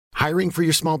Hiring for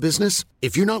your small business?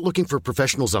 If you're not looking for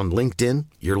professionals on LinkedIn,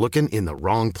 you're looking in the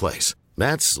wrong place.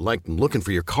 That's like looking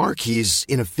for your car keys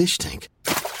in a fish tank.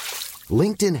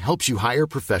 LinkedIn helps you hire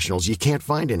professionals you can't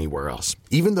find anywhere else,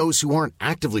 even those who aren't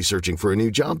actively searching for a new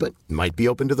job but might be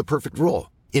open to the perfect role.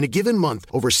 In a given month,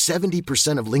 over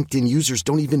 70% of LinkedIn users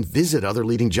don't even visit other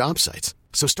leading job sites.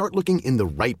 So start looking in the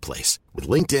right place. With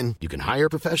LinkedIn, you can hire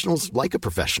professionals like a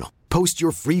professional. Post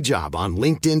your free job on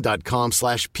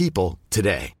linkedin.com/people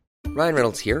today. Ryan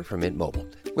Reynolds here from Mint Mobile.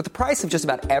 With the price of just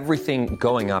about everything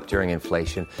going up during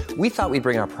inflation, we thought we'd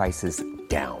bring our prices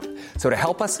down. So to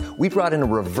help us, we brought in a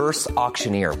reverse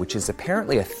auctioneer, which is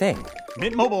apparently a thing.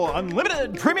 Mint Mobile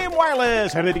Unlimited Premium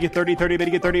Wireless. How to get 30, 30, bit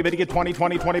to get 30, bit to get 20,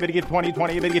 20, 20, bit to get 20,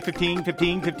 20, bit to get 15,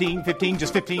 15, 15, 15,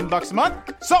 just $15 a month?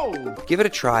 Sold! Give it a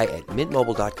try at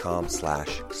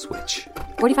mintmobile.com/switch.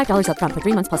 $45 up front for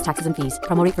 3 months plus taxes and fees.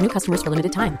 Promo rate for new customers for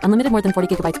limited time. Unlimited more than 40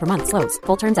 gigabytes per month. Slows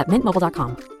full terms at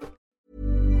mintmobile.com.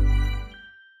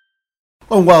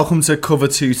 And welcome to Cover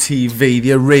 2 TV,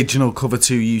 the original Cover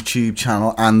 2 YouTube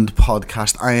channel and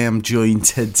podcast. I am joined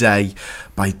today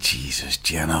by Jesus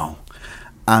Geno.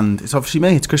 And it's obviously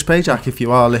me, it's Chris Pajak, if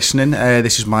you are listening.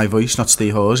 This is my voice, not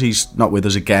Steve Hawes. He's not with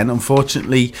us again.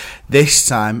 Unfortunately, this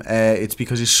time, it's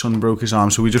because his son broke his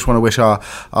arm. So we just want to wish our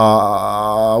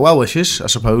well wishes, I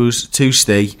suppose, to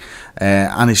Steve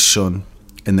and his son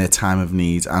in their time of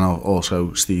need, and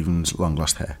also Stephen's long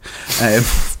lost hair.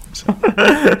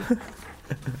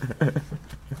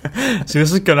 So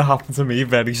this is going to happen to me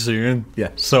very soon. Yeah.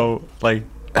 So, like,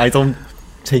 I don't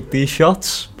take these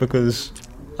shots because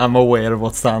I'm aware of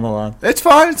what's down the line. It's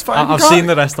fine. I've seen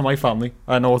the rest of my family.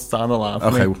 I know what's down the line for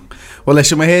okay. me. Well,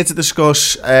 listen, we're here to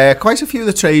discuss quite a few of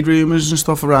the trade rumours and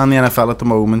stuff around the NFL at the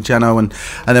moment, Geno, and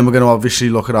then we're going to obviously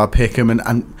look at our pick'em, and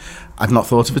I've not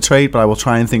thought of a trade, but I will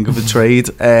try and think of a trade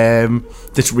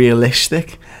that's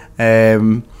realistic.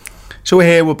 So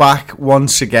we're back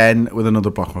once again with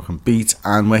another Block Rock and Beat,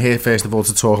 and we're here first of all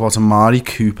to talk about Amari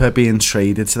Cooper being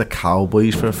traded to the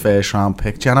Cowboys for a first round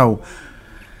pick. Geno,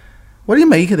 what do you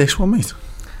make of this one, mate?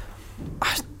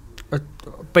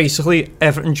 Basically,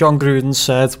 everything John Gruden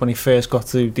said when he first got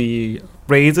to the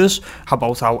Raiders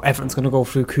about how everything's going to go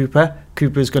through Cooper.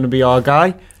 Cooper's going to be our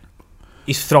guy.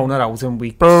 He's thrown it out in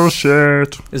week...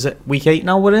 Bullshit. Is it week 8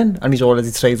 now we're in? And he's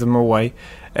already traded him away.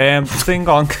 The thing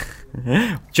on...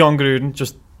 John Gruden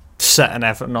just setting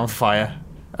Everton on fire.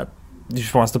 He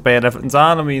just wants to burn Everton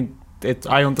down. I mean,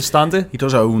 I understand it. He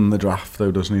does own the draft,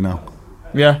 though, doesn't he, now?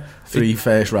 Yeah. 3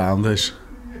 first rounders.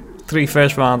 3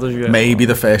 first rounders, yeah. Maybe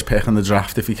the first pick in the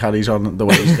draft if he carries on the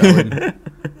way he's going.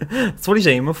 That's what he's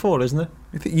aiming for, isn't it?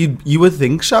 You would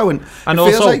think so. And it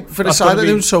also, feels like for the side that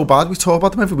doing so bad, we talk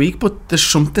about them every week, but there's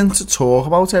something to talk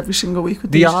about every single week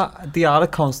with they are a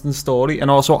constant story. And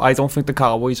also, I don't think the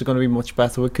Cowboys are going to be much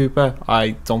better with Cooper.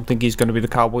 I don't think he's going to be the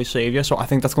Cowboys' saviour. So I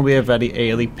think that's going to be a very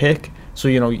early pick. So,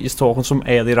 you know, he's talking some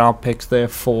early round picks there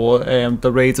for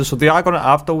the Raiders. So they are going to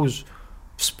have those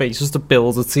spaces to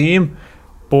build a team.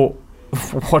 But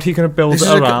what are you going to build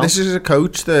around? This is a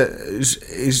coach that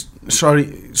is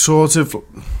sort of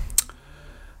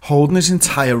holding his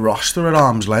entire roster at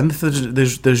arm's length.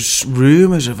 There's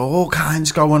rumours of all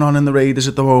kinds going on in the Raiders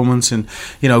at the moment, and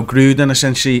you know, Gruden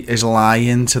essentially is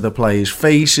lying to the players'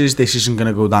 faces. This isn't going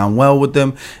to go down well with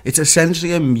them. It's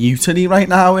essentially a mutiny right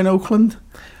now in Oakland.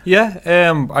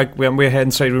 Yeah, when we're hearing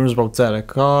trade rumours about Derek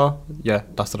Carr, yeah,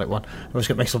 that's the right one. I was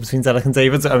getting mixed up between Derek and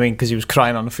David. I mean, because he was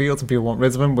crying on the field and people want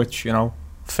rid of him, which, you know,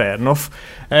 fair enough.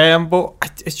 But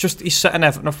it's just, he's setting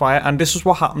Everton afire, and this is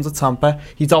what happens at Tampa.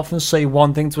 He'd often say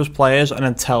one thing to his players and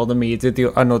then tell the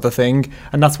media another thing,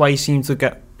 and that's why he seemed to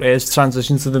get his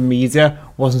transition to the media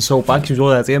wasn't so bad, because he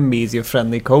was already a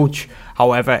media-friendly coach.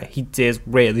 However, he did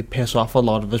really piss off a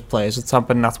lot of his players at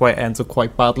Tampa, and that's why it ended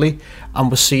quite badly.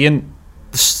 And we're seeing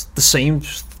the same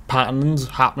patterns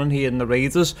happening here in the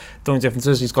Raiders. The only difference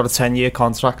is he's got a 10-year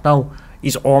contract now.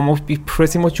 He's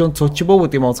pretty much untouchable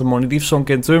with the amount of money they've sunk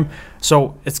into him.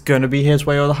 So it's going to be his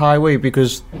way or the highway,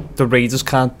 because the Raiders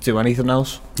can't do anything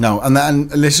else. No, and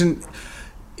listen,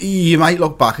 you might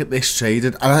look back at this trade,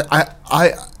 and I've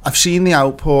seen the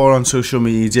outpour on social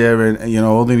media and, you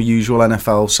know, all the usual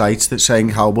NFL sites that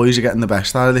saying Cowboys are getting the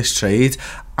best out of this trade.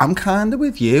 I'm kind of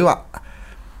with you.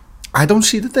 I don't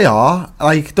see that they are.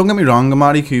 Like, don't get me wrong,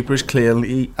 Amari Cooper is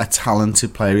clearly a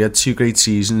talented player. He had 2 great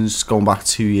seasons going back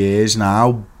 2 years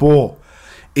now. But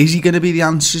is he going to be the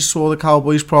answers to all the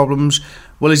Cowboys' problems?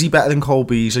 Well, is he better than Cole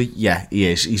Beasley? Yeah, he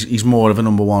is. He's more of a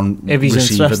number one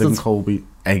receiver than Cole Beasley.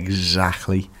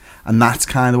 Exactly. And that's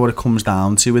kind of what it comes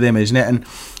down to with him, isn't it? And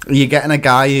you're getting a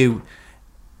guy who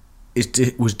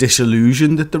was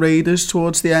disillusioned at the Raiders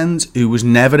towards the end, who was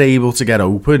never able to get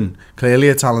open. Clearly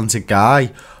a talented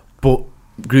guy, but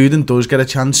Gruden does get a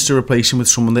chance to replace him with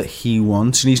someone that he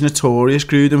wants, and he's notorious,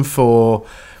 Gruden, for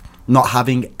not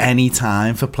having any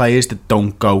time for players that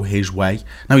don't go his way.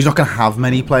 Now, he's not going to have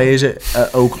many players at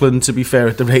Oakland, to be fair,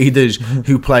 at the Raiders,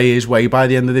 who play his way by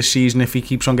the end of this season if he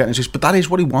keeps on getting assists, but that is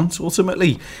what he wants,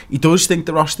 ultimately. He does think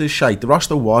the roster's shite. The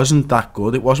roster wasn't that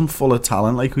good. It wasn't full of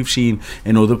talent like we've seen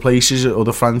in other places,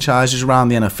 other franchises around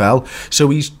the NFL.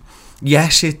 So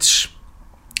yes, it's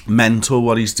mental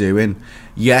what he's doing.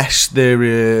 Yes, there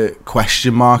are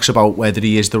question marks about whether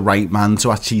he is the right man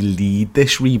to actually lead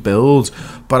this rebuild,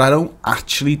 but I don't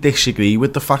actually disagree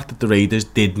with the fact that the Raiders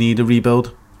did need a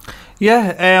rebuild.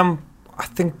 Yeah, I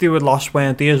think they were lost,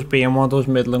 weren't they, as being one of those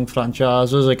middling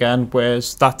franchises again,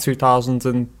 whereas that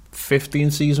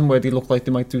 2015 season where they looked like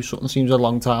they might do something seems a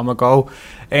long time ago.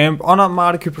 On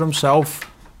Amari Cooper himself,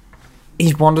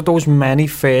 he's one of those many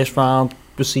first round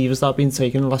receivers that have been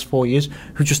taken in the last 4 years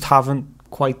who just haven't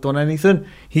quite done anything.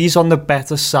 He's on the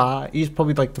better side. He's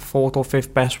probably like the 4th or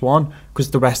 5th best one,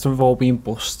 because the rest of them have all been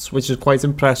busts, which is quite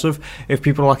impressive. If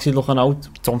people are actually looking out,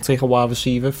 don't take a wide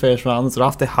receiver first round of the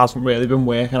draft. It hasn't really been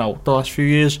working out the last few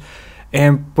years.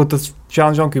 But the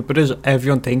challenge on Cooper is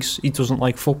everyone thinks he doesn't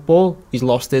like football. He's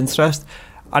lost interest,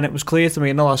 and it was clear to me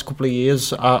in the last couple of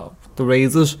years at the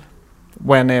Raiders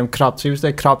when Crabtree was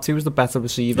there. Crabtree was the better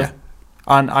receiver. Yeah.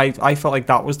 And I felt like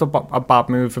that was a bad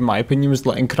move, in my opinion, was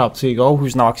letting Crabtree go,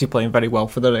 who's now actually playing very well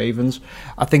for the Ravens.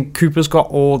 I think Cooper's got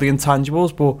all the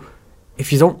intangibles, but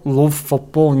if you don't love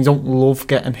football and you don't love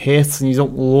getting hit and you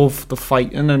don't love the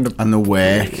fighting and the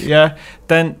work, yeah,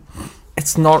 then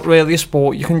it's not really a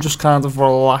sport you can just kind of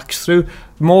relax through.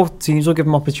 More teams will give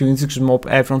him opportunities because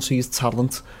everyone sees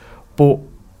talent, but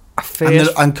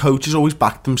and coaches always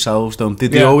back themselves, don't they?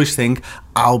 They always think,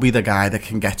 I'll be the guy that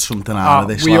can get something out of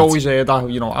this. We always hear that,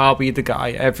 I'll be the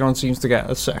guy. Everyone seems to get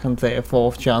a second, third,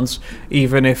 fourth chance,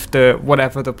 even if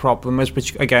whatever the problem is.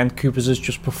 Which again, Cooper's is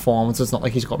just performance. It's not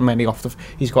like he's got any off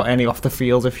the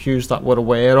field issues that we're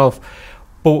aware of.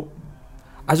 But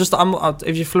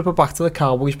if you flip it back to the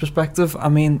Cowboys' perspective, I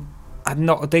mean,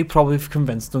 they probably have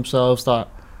convinced themselves that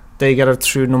they get a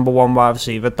true number one wide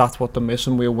receiver. That's what they're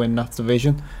missing. We'll win that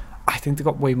division. I think they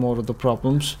got way more of the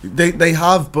problems. They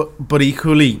have, but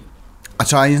equally, I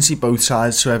try and see both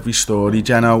sides to every story,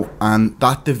 Geno, and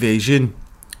that division,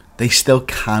 they still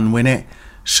can win it.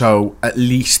 So at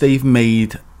least they've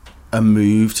made a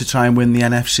move to try and win the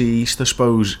NFC East, I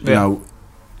suppose. You know,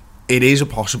 it is a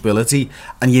possibility,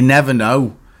 and you never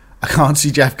know. I can't see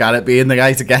Jeff Garrett being the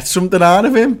guy to get something out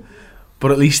of him.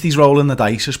 But at least he's rolling the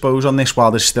dice, I suppose, on this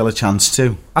while there's still a chance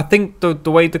to. I think the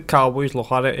way the Cowboys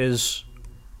look at it is,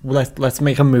 let's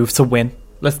make a move to win.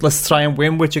 Let's try and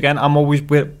win. Which again,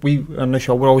 we on the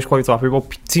show we're always quite happy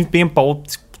about teams being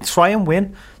bold. Try and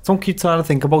win. Don't keep trying to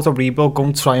think about a rebuild. Go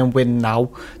and try and win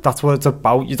now. That's what it's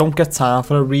about. You don't get time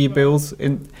for a rebuild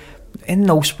in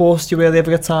no sports. Do you really ever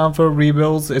get time for a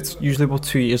rebuild? It's usually about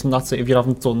 2 years, and that's it. If you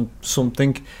haven't done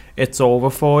something, it's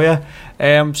over for you.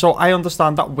 So I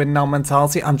understand that win now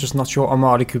mentality. I'm just not sure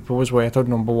Amari Cooper was worth a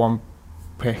number one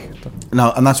pick.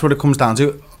 No, and that's what it comes down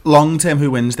to. Long term,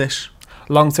 who wins this?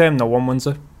 Long term, no one wins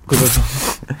it.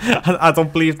 Because I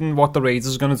don't believe in what the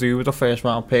Raiders are going to do with the first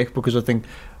round pick, because I think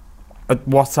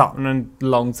what's happening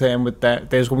long term with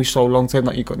that, there's going to be so long term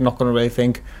that you're not going to really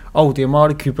think, oh, the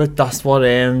Amari Cooper, that's what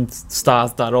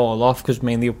starts that all off, because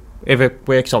mainly if it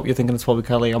works out, you're thinking it's probably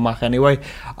Khalil Mack anyway.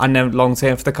 And then long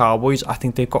term for the Cowboys, I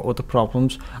think they've got other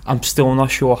problems. I'm still not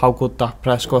sure how good Dak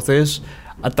Prescott is.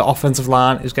 The offensive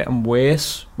line is getting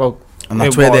worse. Well, and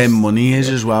that's where their money is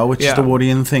as well, which is the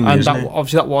worrying thing, and isn't it?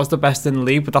 Obviously that was the best in the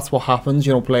league, but that's what happens,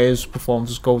 players'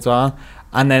 performances go down.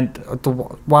 And then the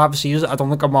wide receivers, I don't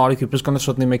think Amari Cooper's going to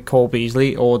suddenly make Cole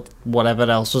Beasley or whatever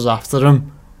else is after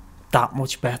him that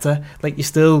much better. Like, you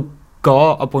still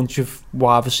got a bunch of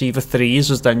wide receiver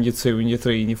threes as then your 2 and your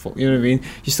 3 and your 4, you know what I mean?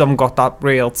 You still haven't got that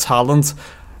real talent.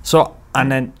 So,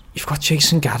 and then you've got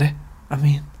Jason Garrett.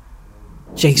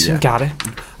 Garrett.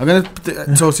 I'm going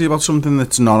to talk to you about something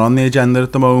that's not on the agenda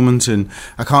at the moment, and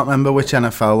I can't remember which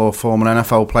NFL or former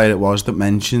NFL player it was that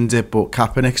mentioned it, but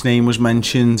Kaepernick's name was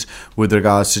mentioned with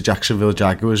regards to Jacksonville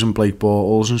Jaguars and Blake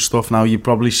Bortles and stuff. Now, you've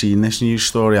probably seen this news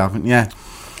story, haven't you? I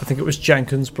think it was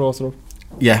Jenkins brought it up.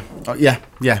 Yeah.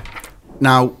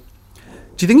 Now, do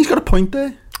you think he's got a point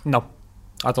there? No,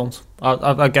 I don't.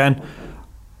 Again,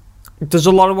 there's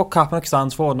a lot of what Kaepernick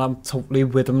stands for, and I'm totally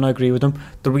with him and I agree with him.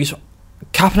 The reason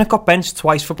Kaepernick got benched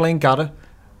twice for playing Garrett.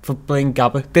 for Blaine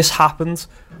Gabbert. This happened.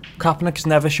 Kaepernick's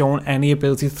never shown any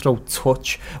ability to throw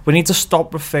touch. We need to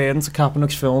stop referring to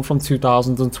Kaepernick's film from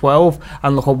 2012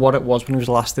 and look at what it was when he was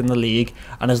last in the league.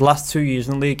 And his last 2 years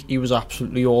in the league, he was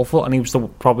absolutely awful, and he was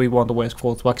probably one of the worst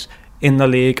quarterbacks in the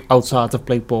league outside of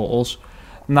Blake Bortles.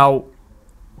 Now,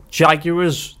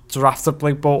 Jaguars drafted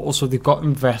Blake Bortles, so they've got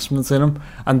investments in him,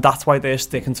 and that's why they're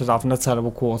sticking to having a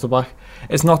terrible quarterback.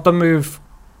 It's not the move.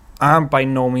 I'm by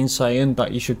no means saying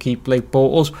that you should keep Blake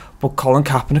Bortles, but Colin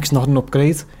Kaepernick's not an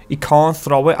upgrade. He can't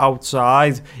throw it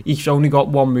outside. He's only got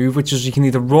one move, which is he can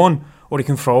either run or he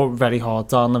can throw it very hard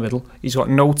down the middle. He's got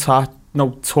no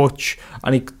touch,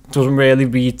 and he doesn't really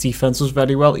read defenses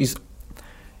very well.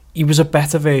 He was a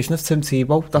better version of Tim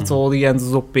Tebow. That's all he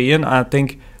ended up being. I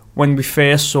think when we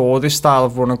first saw this style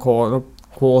of running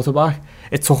quarterback,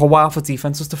 it took a while for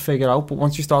defenses to figure out, but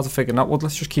once you started figuring out, well,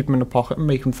 let's just keep him in the pocket and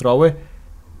make him throw it.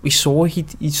 We saw he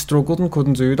struggled and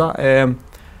couldn't do that.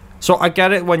 So I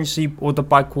get it when you see other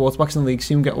bad quarterbacks in the league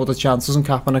seem to get other chances and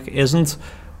Kaepernick isn't.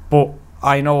 But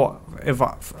I know if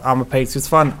I'm a Patriots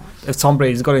fan, if Tom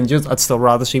Brady's got injured, I'd still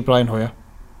rather see Brian Hoyer.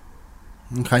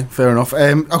 Okay, fair enough.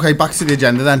 Okay, back to the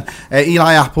agenda then.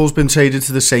 Eli Apple's been traded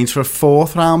to the Saints for a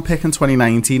 4th round pick in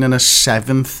 2019 and a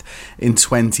 7th in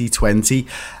 2020.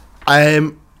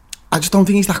 I just don't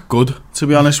think he's that good, to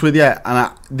be honest with you.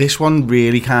 And this one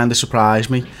really kind of surprised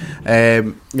me.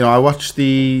 I watched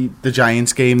the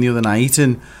Giants game the other night,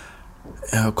 and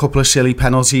a couple of silly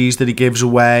penalties that he gives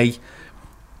away.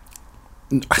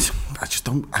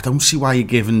 I don't see why you're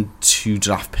giving 2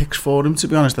 draft picks for him, to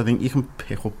be honest. I think you can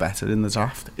pick up better in the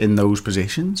draft in those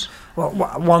positions. Well,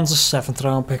 one's a 7th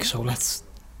round pick, so let's...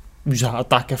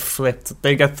 that get flipped.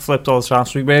 They get flipped all the time,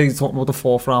 so we really talking about the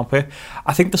 4th round pick.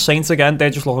 I think the Saints, again, they're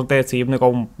just looking at their team and they're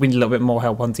going, we need a little bit more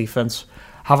help on defense.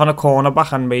 Having a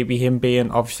cornerback and maybe him being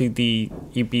obviously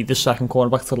he'd be the 2nd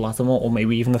cornerback to Latimer, or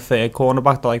maybe even the 3rd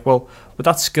cornerback, they're like, well, with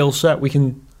that skill set we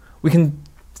can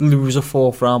lose a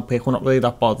 4th round pick. We're not really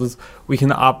that bothered. We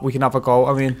can have a go.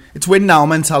 I mean, it's win now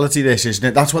mentality, this, isn't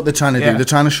it? That's what they're trying to do. They're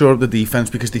trying to shore up the defense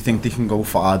because they think they can go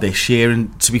far this year.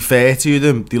 And to be fair to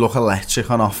them, they look electric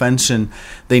on offense, and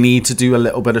they need to do a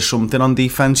little bit of something on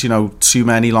defense. Too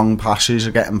many long passes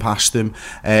are getting past them.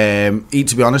 To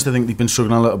be honest, I think they've been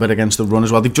struggling a little bit against the run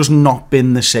as well. They've just not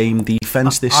been the same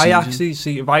defense this season. I actually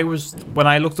see, when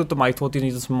I looked at them, I thought they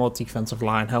needed some more defensive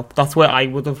line help. That's where I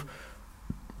would have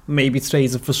maybe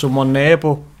traded for someone there,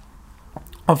 but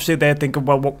obviously they're thinking,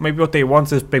 well, maybe what they want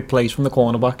is big plays from the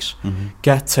cornerbacks,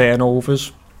 get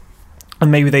turnovers,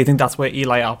 and maybe they think that's where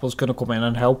Eli Apple's going to come in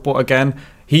and help. But again,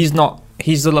 he's a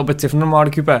little bit different than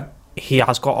Amari Cooper. He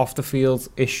has got off the field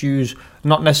issues,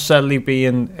 not necessarily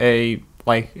being in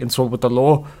trouble with the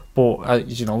law, but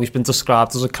he's been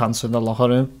described as a cancer in the locker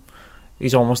room.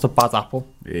 He's almost a bad apple.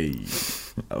 Hey,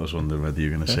 I was wondering whether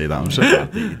you were going to say that. I'm so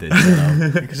glad that you did say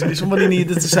that. Because somebody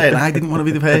needed to say it, and I didn't want to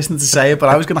be the person to say it, but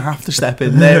I was going to have to step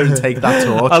in there and take that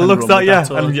torch. I looked at you,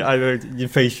 and your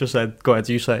face just said, go ahead,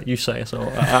 you say it. So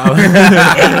it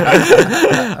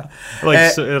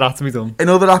had to be done. In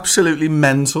other absolutely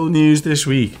mental news this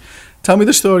week, tell me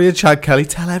the story of Chad Kelly.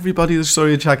 Tell everybody the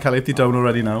story of Chad Kelly if they don't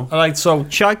already know. Alright, so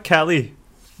Chad Kelly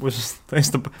was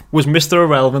Mr.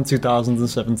 Irrelevant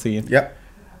 2017. Yep.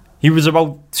 He was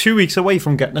about 2 weeks away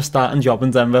from getting a starting job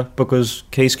in Denver because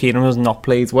Case Keenum has not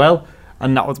played well,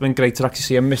 and that would have been great to actually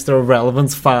see a Mr.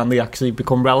 Irrelevant finally actually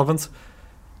become relevant.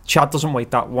 Chad doesn't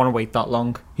want to wait that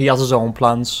long. He has his own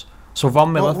plans. So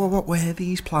Von Miller... What were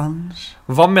these plans?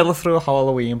 Von Miller threw a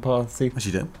Halloween party. As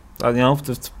you do.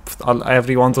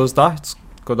 Everyone does that. It's a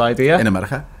good idea. In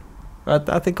America?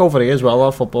 I think over here as well,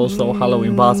 our football's still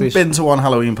Halloween parties. Been to one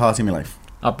Halloween party in my life.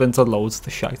 I've been to loads of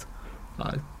the shite.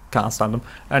 I can't stand them.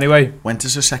 Anyway. Went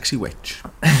as a sexy witch.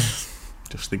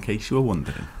 Just in case you were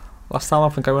wondering. Last time I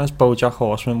think I went as BoJack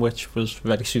Horseman, which was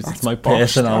very suited to my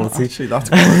personality. Actually, that's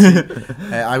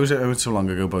quality. I was so long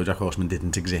ago, BoJack Horseman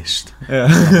didn't exist.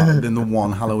 Yeah. In the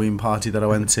one Halloween party that I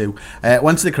went to.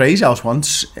 Went to the Crazy House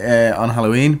once on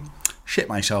Halloween. Shit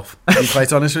myself, to be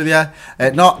quite honest with you.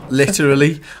 Not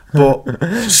literally, but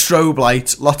strobe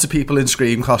lights, lots of people in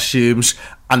Scream costumes,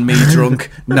 and me drunk.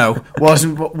 No,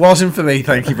 wasn't for me,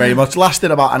 thank you very much.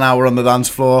 Lasted about an hour on the dance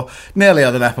floor, nearly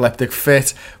had an epileptic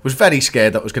fit, was very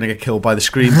scared that I was going to get killed by the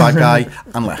Scream bad guy,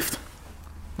 and left.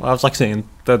 I was like seeing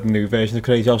the new version of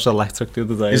Crazy House Electric the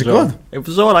other day. Is it good? It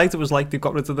was alright. It was like they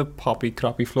got rid of the poppy,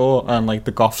 crappy floor, and like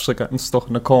the goths are getting stuck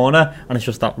in the corner, and it's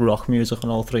just that rock music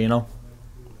and all three,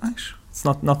 Nice. It's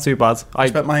not too bad. I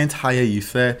spent my entire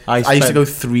youth there. I used to go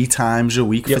 3 times a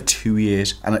week for 2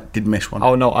 years, and I didn't miss one.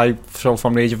 Oh no, so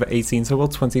from the age of 18 to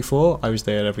about 24, I was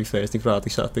there every Thursday, Friday,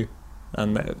 Saturday,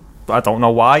 and I don't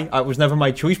know why. It was never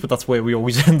my choice, but that's where we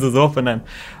always ended up. And then,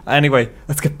 anyway,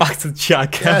 let's get back to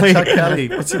Chad Kelly. Yeah, Chad Kelly.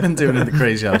 What's he been doing in the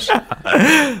crazy house?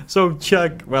 So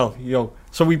Chad,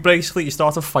 so we basically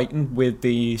started fighting with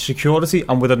the security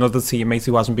and with another teammate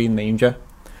who hasn't been named yet.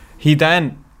 He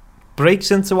then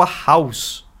breaks into a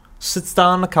house, sits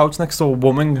down on the couch next to a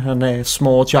woman and a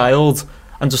small child,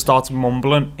 and just starts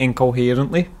mumbling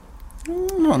incoherently.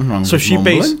 Nothing wrong So with she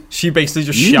mumbling. basically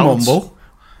just You shouts. mumble.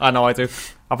 I know I do.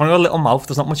 I've only got a little mouth.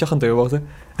 There's not much I can do about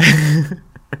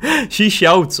it. She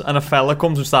shouts, and a fella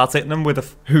comes and starts hitting him with a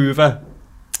Hoover.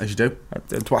 As you do.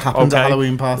 That's what happens at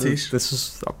Halloween parties. This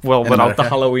is without America. the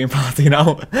Halloween party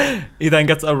now. He then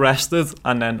gets arrested,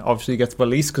 and then obviously gets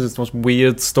released because it's the most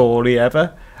weird story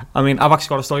ever. I mean, I've actually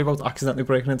got a story about accidentally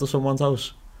breaking into someone's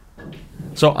house.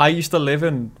 So I used to live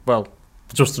in, well,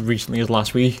 just as recently as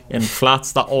last week, in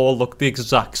flats that all look the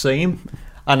exact same.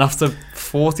 And after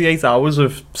 48 hours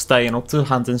of staying up to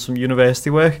hand in some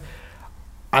university work,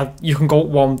 you can go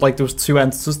one, like there was 2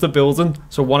 entrances to the building.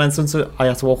 So one entrance I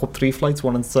had to walk up 3 flights,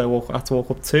 one entrance I had to walk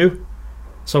up 2.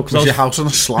 So Was your house on a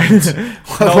slant?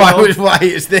 Why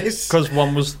is this? Because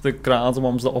one was the ground and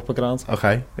one was the upper ground.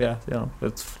 Okay. Yeah, you know,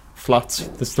 it's flats.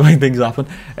 That's the way things happen.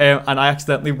 And I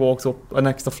accidentally walked up an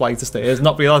extra flight of stairs,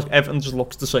 not realised everything just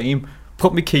looks the same.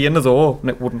 Put my key in the door and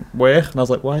it wouldn't work. And I was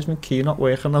like, why is my key not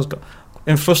working?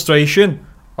 In frustration,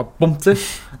 I bumped it.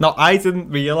 Now, I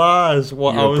didn't realise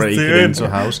what I was breaking doing. into a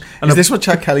house. Is this what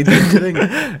Chad Kelly did, do you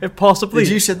think? It possibly.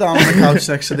 Did you sit down on the couch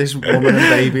next to this woman and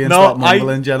baby and start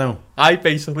mumbling, Jeno? I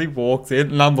basically walked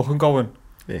in and I'm looking going,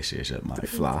 this isn't my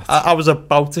flat. I was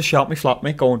about to shout my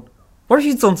flatmate going, what have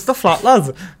you done to the flat,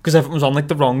 lad? Because everything was on like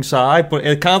the wrong side, but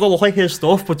it kind of looked like his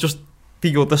stuff, but just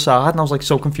the other side, and I was like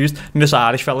so confused. And this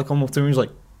Irish fella come up to me and was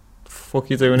like, the fuck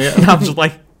you doing here? And I was just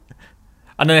like,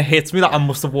 and then it hits me that I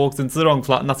must have walked into the wrong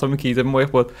flat and that's why my key didn't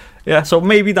work. But yeah, so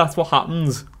maybe that's what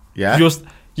happens. Yeah. Just,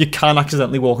 you can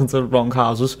accidentally walk into the wrong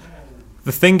houses.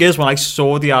 The thing is, when I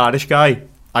saw the Irish guy,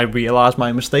 I realised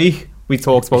my mistake. We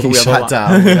talked about He sat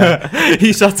down. Yeah.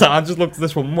 He sat down, just looked at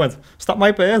this woman and went, is that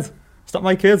my bird? Is that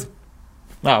my kid?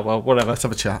 Ah, well, whatever. Let's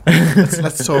have a chat.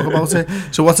 let's talk about it.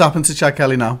 So what's happened to Chad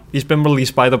Kelly now? He's been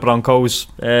released by the Broncos,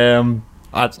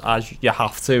 as you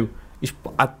have to.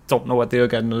 I don't know whether he'll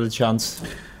get another chance.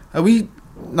 Are we,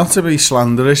 not to be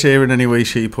slanderous here in any way,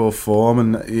 shape or form,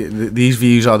 and these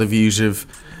views are the views of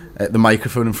the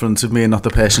microphone in front of me and not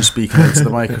the person speaking into the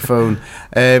microphone.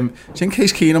 Do you think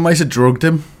Case Keenum might have drugged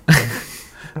him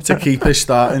to keep his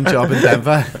starting job in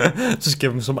Denver? Just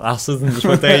give him some acid and just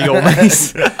went, there you go,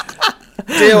 mate.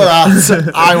 Deal with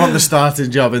that. I want the starting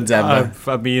job in Denver.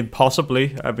 I mean,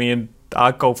 possibly. I mean,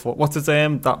 I'd go for, what's his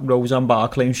name? That Roseanne Barr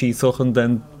claim she took and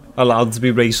then allowed to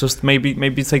be racist.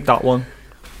 Maybe take that one.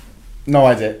 No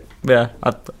idea. Yeah,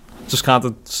 I just kind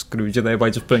of screwed you there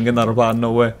by just bringing that up out of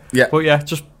nowhere. Yeah. But yeah,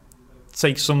 just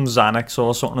take some Xanax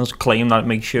or something and claim that it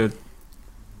makes you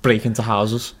break into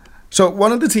houses. So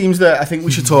one of the teams that I think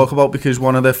we should talk about, because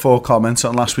one of the 4 comments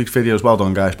on last week's videos, well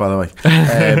done guys by the way,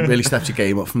 really stepped your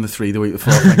game up from the 3 the week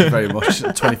before, thank you very much.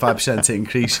 25%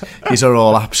 increase. These are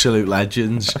all absolute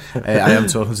legends. I am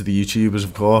talking to the YouTubers,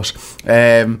 of course.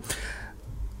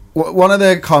 One of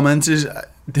the commenters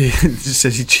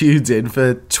says he tuned in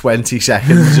for 20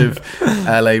 seconds of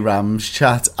LA Rams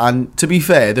chat, and to be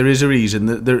fair, there is a reason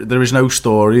that there is no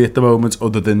story at the moment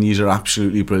other than these are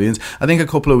absolutely brilliant. I think a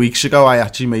couple of weeks ago I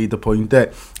actually made the point that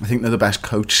I think they're the best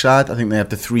coach side. I think they have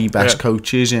the 3 best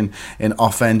coaches in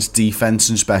offense, defense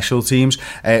and special teams.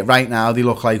 Right now they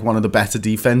look like one of the better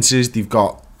defenses. They've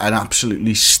got an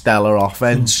absolutely stellar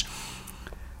offense.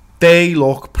 They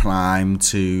look primed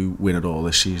to win it all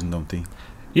this season, don't they?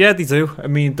 Yeah, they do. I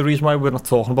mean, the reason why we're not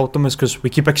talking about them is because we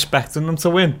keep expecting them to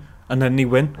win, and then they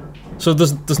win. So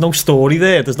there's no story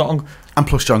there. There's not. And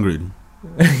plus John Gruden.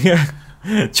 Yeah,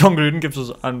 John Gruden gives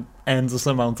us an endless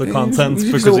amount of content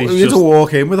because he's just to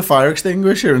walk in with a fire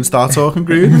extinguisher and start talking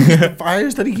Gruden. The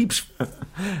fires that he keeps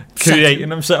creating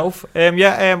himself.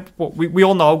 We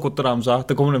all know how good the Rams are.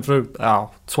 They're going in for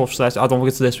tough stretch. I don't think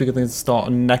it's this week. I think it's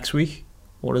starting next week.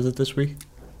 Or is it this week?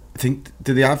 I think.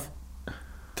 Did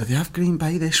they have Green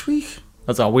Bay this week?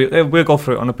 That's all. We'll go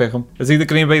through it on a pick 'em. It's either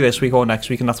Green Bay this week or next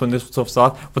week, and that's when this stuff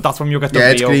starts. But that's when you get the real...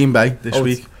 it's Green Bay this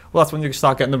week. Well, that's when you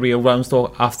start getting the real Rams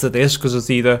talk after this, because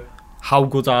it's either how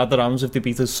good are the Rams if they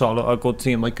beat a good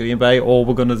team like Green Bay, or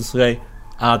we're going to say,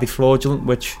 are they fraudulent?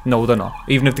 Which, no, they're not.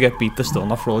 Even if they get beat, they're still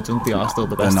not fraudulent. They are still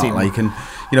the best team. And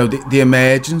the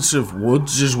emergence of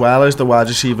Woods as well as the wide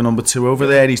receiver number 2 over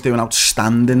there, he's doing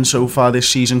outstanding so far this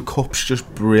season. Kupp's just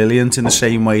brilliant in the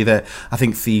same way that I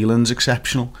think Thielen's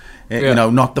exceptional.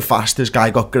 Not the fastest guy,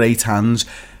 got great hands,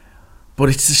 But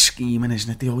it's the scheming,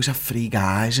 isn't it? They always have 3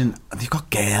 guys, and they've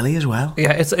got Gurley as well.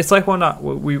 Yeah, it's like when that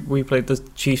we played the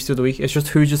Chiefs the other week. It's just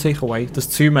who do you take away? There's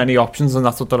too many options, and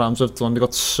that's what the Rams have done. They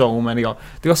got so many.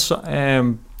 They got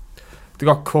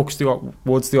Cooks, they got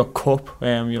Woods, they got Cup.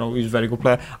 He's a very good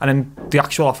player. And then the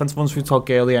actual offensive ones we took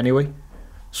Gurley anyway.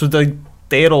 So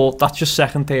they're all, that's your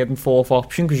second, third, and fourth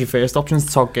option, because your first option is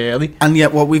Todd Gurley. And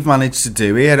yet, what we've managed to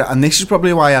do here, and this is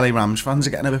probably why LA Rams fans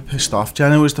are getting a bit pissed off,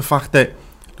 Jenna, is the fact that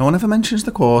no one ever mentions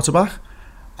the quarterback,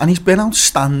 and he's been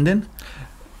outstanding.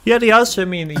 Yeah, he has. I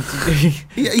mean,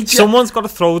 someone's got to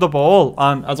throw the ball,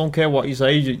 and I don't care what you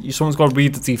say. Someone's got to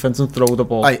read the defense and throw the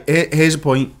ball. Right, here's a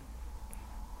point.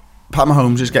 Pat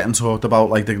Mahomes is getting talked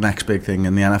about like the next big thing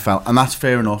in the NFL, and that's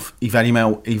fair enough. He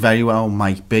very well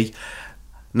might be.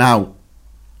 Now,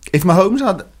 if Mahomes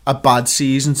had a bad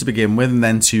season to begin with and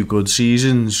then 2 good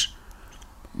seasons,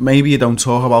 maybe you don't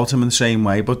talk about him in the same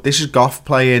way. But this is Goff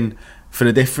playing for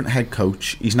a different head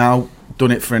coach. He's now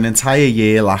done it for an entire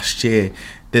year last year.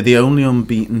 They're the only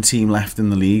unbeaten team left in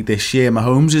the league this year.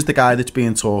 Mahomes is the guy that's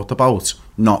being talked about,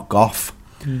 not Goff.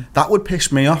 That would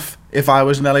piss me off if I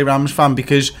was an LA Rams fan,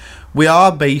 because we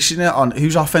are basing it on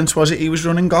whose offense was it he was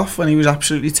running, Goff, when he was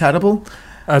absolutely terrible.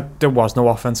 There was no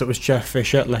offense. It was Jeff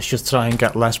Fisher. Let's just try and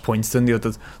get less points than the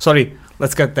others. Sorry,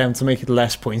 let's get them to make it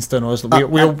less points than us.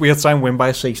 We'll try and win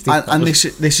by 60. And this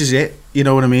is it. You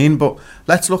know what I mean? But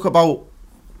let's look at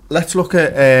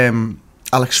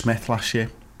Alex Smith last year,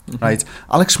 right?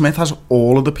 Alex Smith has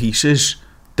all of the pieces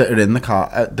that are in the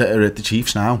car that are at the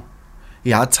Chiefs now. He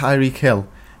had Tyreek Hill,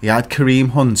 he had Kareem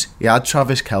Hunt, he had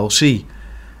Travis Kelce.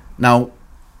 Now,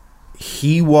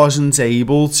 he wasn't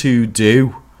able to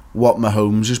do what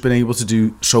Mahomes has been able to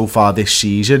do so far this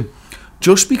season.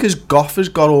 Just because Goff has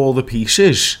got all the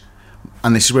pieces,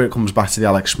 and this is where it comes back to the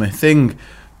Alex Smith thing,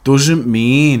 doesn't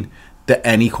mean that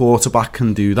any quarterback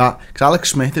can do that. Because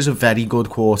Alex Smith is a very good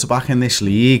quarterback in this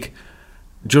league,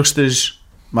 just as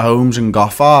Mahomes and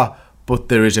Goff are. But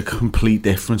there is a complete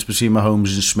difference between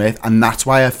Mahomes and Smith, and that's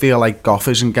why I feel like Goff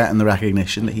isn't getting the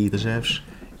recognition that he deserves.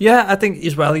 Yeah, I think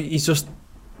as well,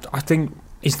 I think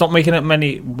he's not making it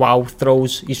many wow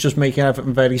throws. He's just making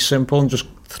everything very simple and just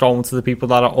throwing to the people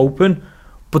that are open.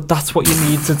 But that's what you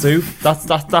need to do.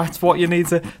 That's what you need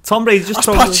to. Tom Brady just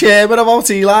throws. Pat Sherman about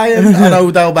Eli and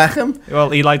Odell Beckham.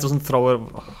 Well, Eli doesn't throw it.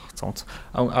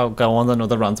 I'll go on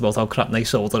another rant about how crap Nate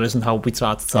Solder is and how we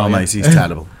tried to tell you. Oh, mate, he's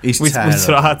terrible. We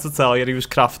tried to tell you he was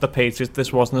crap for the Patriots.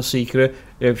 This wasn't a secret.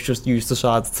 It was just you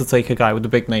decided to take a guy with a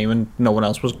big name and no one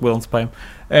else was willing to pay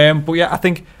him. But yeah, I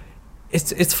think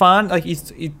it's fine. Like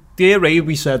the air raid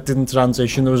we said didn't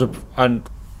transition. There was a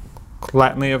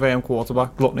gluttony of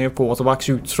quarterbacks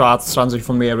who tried to transition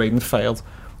from the air raid and failed.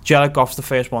 Jared Goff's the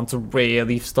first one to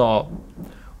really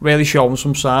show him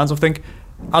some signs. I think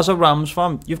as a Rams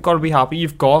fan, you've got to be happy.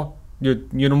 You've got your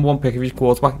number one pick of his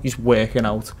quarterback. He's working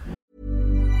out.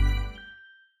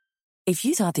 If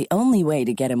you thought the only way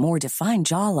to get a more defined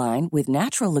jawline with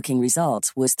natural-looking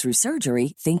results was through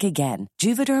surgery, think again.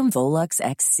 Juvederm Volux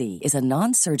XC is a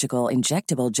non-surgical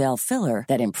injectable gel filler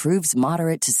that improves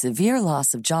moderate to severe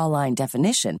loss of jawline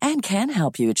definition and can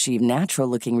help you achieve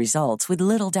natural-looking results with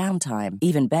little downtime.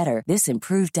 Even better, this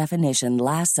improved definition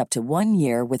lasts up to 1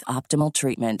 year with optimal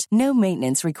treatment. No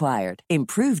maintenance required.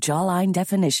 Improve jawline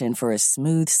definition for a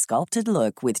smooth, sculpted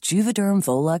look with Juvederm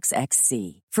Volux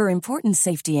XC. For important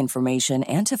safety information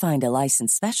and to find a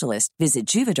licensed specialist, visit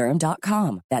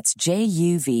Juvederm.com. That's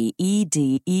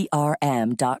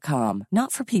JUVEDERM.com.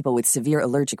 Not for people with severe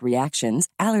allergic reactions,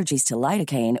 allergies to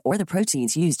lidocaine, or the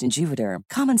proteins used in Juvederm.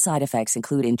 Common side effects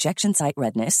include injection site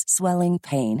redness, swelling,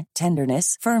 pain,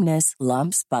 tenderness, firmness,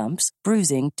 lumps, bumps,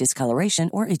 bruising, discoloration,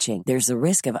 or itching. There's a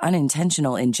risk of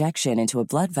unintentional injection into a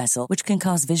blood vessel, which can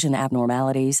cause vision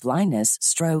abnormalities, blindness,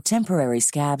 stroke, temporary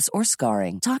scabs, or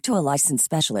scarring. Talk to a licensed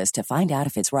specialist to find out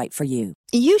if it's right for you.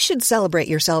 You should celebrate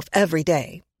yourself every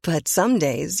day, but some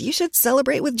days you should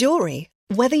celebrate with jewelry.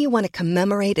 Whether you want to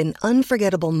commemorate an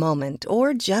unforgettable moment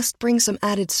or just bring some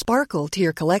added sparkle to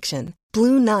your collection,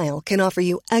 Blue Nile can offer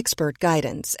you expert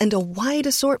guidance and a wide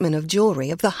assortment of jewelry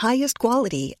of the highest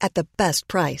quality at the best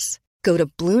price. Go to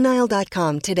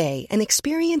BlueNile.com today and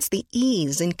experience the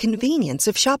ease and convenience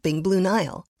of shopping Blue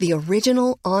Nile, the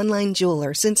original online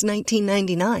jeweler since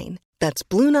 1999. That's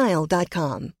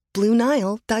BlueNile.com.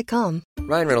 BlueNile.com.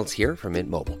 Ryan Reynolds here from Mint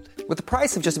Mobile. With the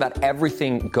price of just about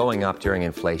everything going up during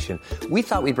inflation, we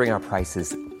thought we'd bring our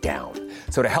prices down.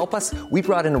 So to help us, we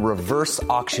brought in a reverse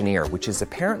auctioneer, which is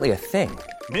apparently a thing.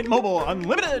 Mint Mobile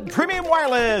Unlimited Premium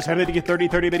Wireless. How to get 30,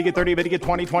 30, bit to get 30, bit to get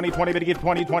 20, 20, 20, bit to get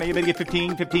 20, 20, bit to get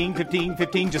 15, 15, 15,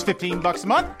 15, just $15 a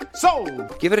month?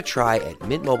 Sold! Give it a try at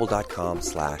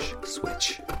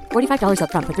mintmobile.com/switch. $45 up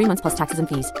front for 3 months plus taxes and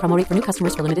fees. Promo rate for new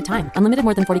customers for limited time. Unlimited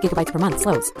more than 40 gigabytes per month.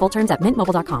 Slows full terms at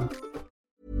mintmobile.com.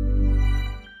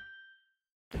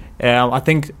 I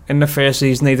think in the first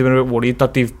season they'd have been a bit worried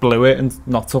that they've blew it and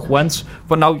not took Wentz.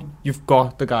 But now you've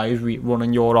got the guy who's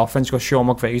running your offense. You've got Sean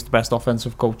McVay, who's the best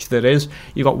offensive coach there is.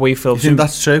 You've got Wade Phillips. You think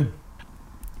that's true?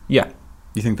 Yeah.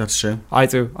 You think that's true? I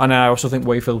do. And I also think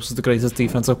Wade Phillips is the greatest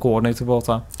defensive coordinator of all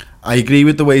time. I agree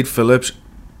with the Wade Phillips.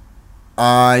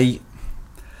 I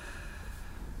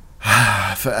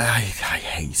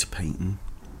hate Peyton.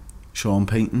 Sean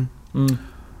Payton.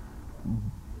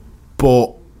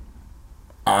 But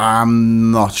I'm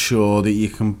not sure that you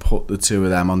can put the two of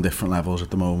them on different levels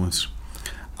at the moment.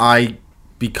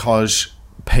 Because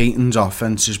Peyton's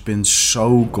offense has been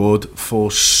so good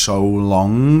for so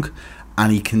long,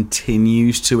 and he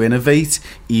continues to innovate,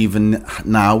 even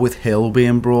now with Hill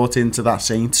being brought into that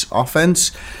Saints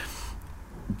offense,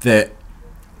 that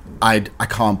I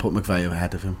can't put McVay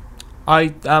ahead of him.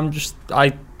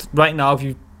 Right now, if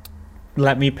you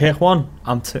let me pick one,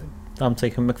 I'm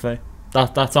taking McVay.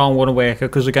 That's how I'm going to work it,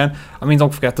 because again, I mean,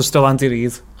 don't forget, there's still Andy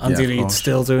Reid. Andy Reid's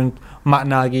still doing Matt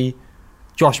Nagy,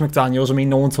 Josh McDaniels. I mean,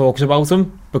 no one talks about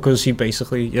him because he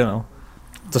basically,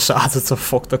 decided to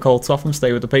fuck the Colts off and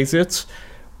stay with the Patriots.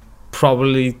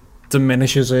 Probably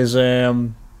diminishes his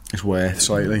worth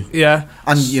slightly. Yeah.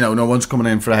 And, no one's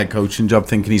coming in for a head coaching job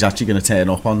thinking he's actually going to turn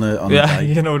up on the day.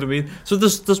 You know what I mean? So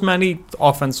there's many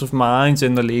offensive minds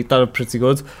in the league that are pretty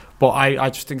good, but I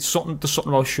just think there's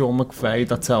something about Sean McVay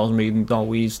that tells me,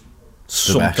 no, he's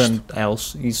something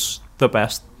else. He's the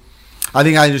best. I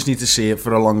think I just need to see it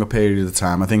for a longer period of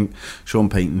time. I think Sean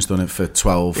Payton's done it for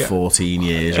 12, 14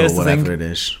 years or whatever it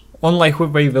is. Unlike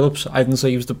with Wade Phillips, I didn't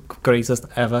say he was the greatest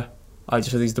ever. I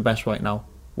just said he's the best right now.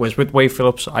 Whereas with Wade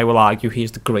Phillips, I will argue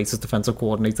he's the greatest defensive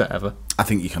coordinator ever. I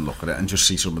think you can look at it and just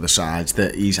see some of the sides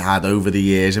that he's had over the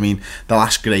years. I mean, the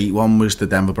last great one was the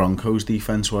Denver Broncos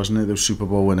defense, wasn't it? They were Super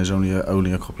Bowl winners only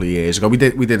a couple of years ago. We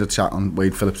did a chat on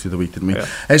Wade Phillips the other week, didn't we? Yeah.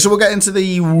 So we'll get into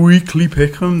the weekly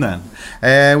pick'em then.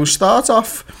 We'll start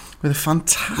off with a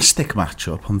fantastic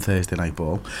matchup on Thursday Night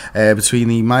Ball between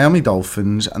the Miami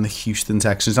Dolphins and the Houston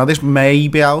Texans. Now, this may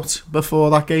be out before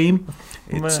that game.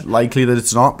 It's likely that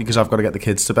it's not, because I've got to get the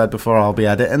kids to bed before I'll be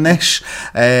editing this.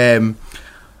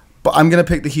 But I'm going to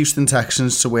pick the Houston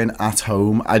Texans to win at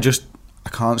home. I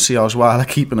can't see Osweiler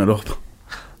keeping it up.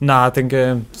 Nah, I think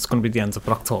it's going to be the end of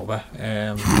October.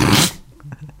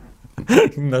 You're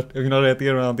not ready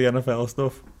around the NFL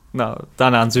stuff. No,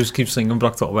 Dan Andrews keeps singing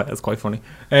Brocktober. It's quite funny.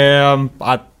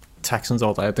 Texans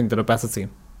all day. I think they're a better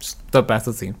team. Just the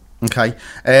better team. Okay.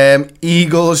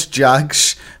 Eagles,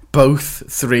 Jags, both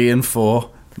 3-4.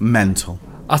 Mental.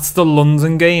 That's the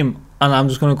London game, and I'm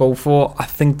just going to go for, I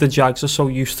think the Jags are so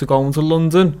used to going to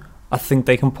London, I think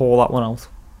they can pull that one out.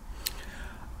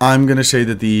 I'm going to say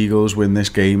that the Eagles win this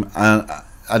game, and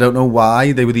I don't know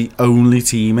why. They were the only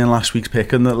team in last week's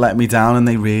pick'em that let me down, and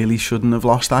they really shouldn't have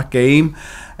lost that game.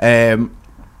 To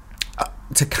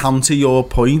counter your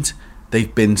point,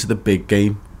 they've been to the big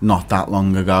game not that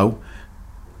long ago.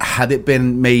 Had it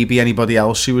been maybe anybody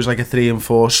else who was like a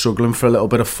 3-4 struggling for a little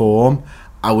bit of form,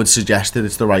 I would suggest that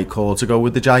it's the right call to go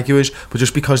with the Jaguars. But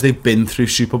just because they've been through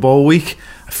Super Bowl week,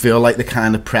 I feel like they're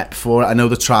kind of prepped for it. I know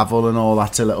the travel and all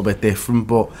that's a little bit different,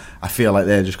 but I feel like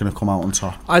they're just going to come out on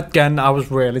top. Again, I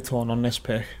was really torn on this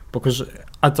pick, because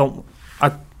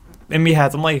in my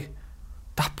head I'm like,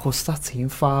 that puts that team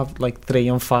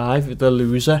 3-5, the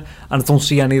loser, and I don't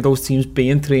see any of those teams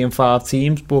being 3-5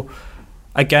 teams. But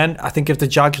again, I think if the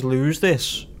Jags lose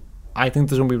this, I think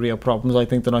there's going to be real problems. I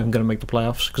think they're not even going to make the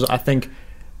playoffs, because I think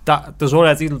that there's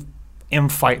already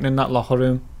infighting in that locker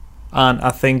room, and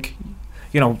I think,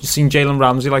 you've seen Jalen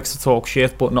Ramsey likes to talk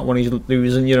shit, but not when he's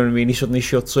losing, you know what I mean? He suddenly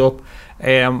shuts up.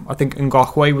 I think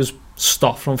Ngakoue was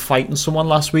stopped from fighting someone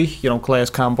last week. Calais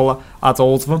Campbell had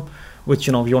hold of him, which,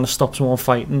 if you want to stop someone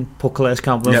fighting, put Calais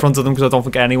Campbell in front of them, because I don't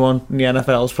think anyone in the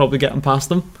NFL is probably getting past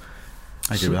them.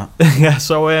 I agree with that. Yeah,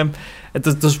 so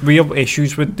there's real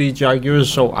issues with the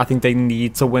Jaguars, so I think they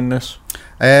need to win this.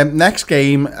 Next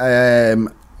game,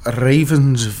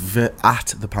 Ravens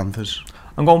at the Panthers.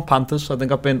 I'm going Panthers. I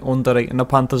think I've been underrating the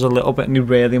Panthers a little bit, and they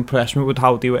really impressed me with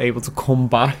how they were able to come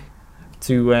back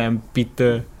to beat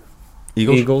the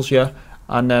Eagles. Yeah,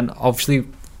 and then obviously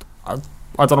I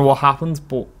don't know what happened,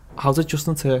 but how did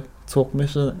Justin Tuck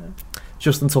miss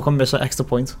Justin Tucker miss an extra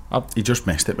point. He just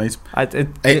missed it, mate.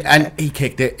 And he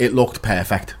kicked it. It looked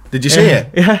perfect. Did you see it?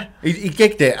 Yeah. He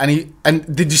kicked it,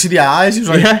 and did you see the eyes? He was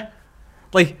like, yeah.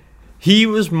 Like, he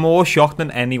was more shocked than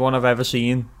anyone I've ever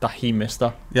seen that he missed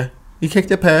that. Yeah. He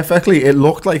kicked it perfectly. It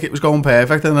looked like it was going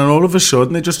perfect, and then all of a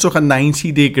sudden it just took a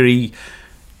 90-degree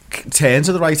turn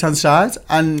to the right-hand side,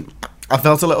 and I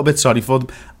felt a little bit sorry for them.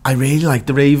 I really like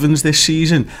the Ravens this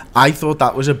season. I thought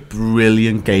that was a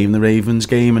brilliant game, the Ravens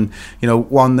game, and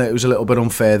one that it was a little bit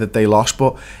unfair that they lost,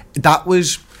 but that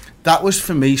was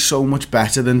for me so much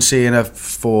better than seeing a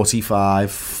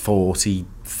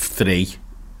 45-43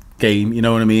 game. You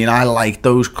know what I mean? I like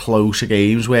those closer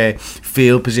games where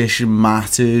field position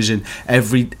matters, and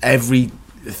every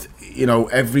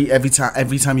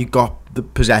time you got the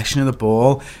possession of the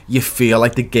ball, you feel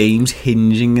like the game's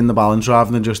hinging in the balance rather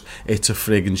than just it's a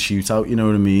friggin' shootout. You know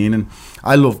what I mean? And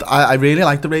I really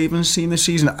like the Ravens team this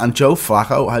season, and Joe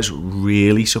Flacco has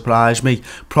really surprised me.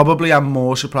 Probably I'm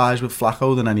more surprised with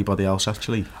Flacco than anybody else,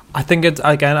 actually. I think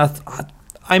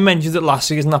I mentioned it last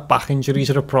season that back injuries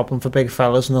are a problem for big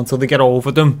fellas, and until they get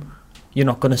over them, you're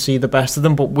not going to see the best of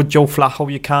them. But with Joe Flacco,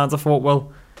 you kind of thought,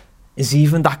 well, is he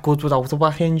even that good without a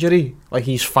back injury? Like,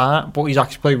 he's fat, but he's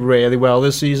actually played really well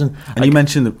this season. And you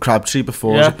mentioned that Crabtree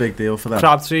before was a big deal for them.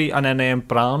 Crabtree, and then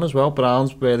Brown as well.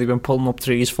 Brown's really been pulling up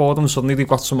trees for them. Suddenly they've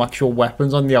got some actual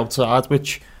weapons on the outside,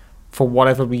 which, for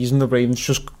whatever reason, the Ravens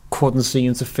just couldn't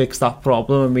seem to fix that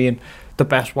problem. I mean, the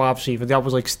best wide receiver they had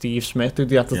was like Steve Smith, who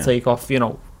they had to take off,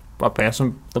 a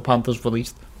person the Panthers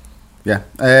released. Yeah.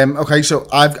 Okay, so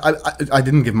I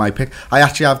didn't give my pick. I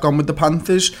actually have gone with the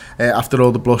Panthers after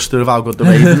all the bluster of how good the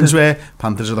Ravens were.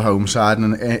 Panthers are the home side,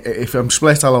 and if I'm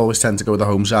split, I'll always tend to go with the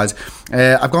home side.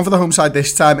 I've gone for the home side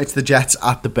this time. It's the Jets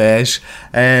at the Bears.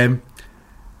 They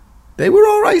were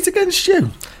all right against you.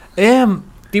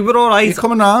 They were alright. You're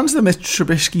coming round to the Mitch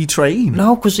Trubisky train.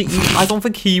 No, because I don't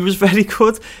think he was very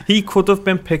good. He could have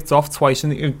been picked off twice,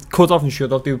 and could have and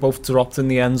should have. They were both dropped in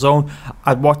the end zone.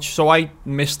 I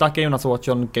missed that game and had to watch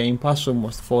it on Game Pass, so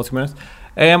almost 40 minutes.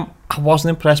 I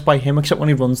wasn't impressed by him, except when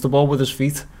he runs the ball with his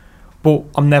feet. But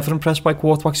I'm never impressed by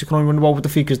quarterbacks who can only run the ball with the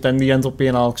feet, because then they end up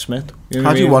being Alex Smith.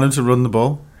 How do you want him to run the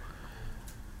ball?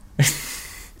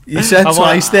 You said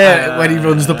twice there when he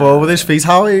runs the ball with his feet.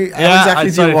 How exactly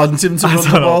do you want him to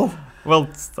run the ball? Well,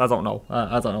 I don't know.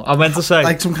 I meant to say...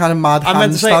 Like some kind of mad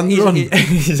handstand run?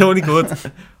 He's only good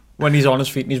when he's on his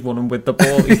feet and he's running with the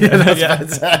ball.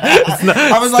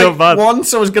 I was like,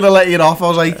 once I was going to let you off, I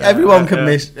was like, everyone can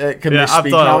miss speak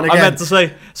now and again. I meant to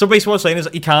say... So basically what I'm saying is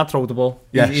he can't throw the ball.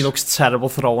 Yes. He looks terrible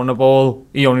throwing the ball.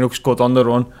 He only looks good on the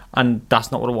run. And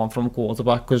that's not what I want from a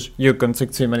quarterback, because you're going to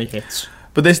take too many hits.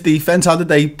 But this defense, how did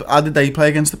they play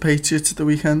against the Patriots at the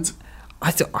weekend?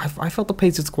 I felt the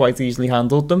Patriots quite easily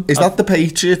handled them. Is that the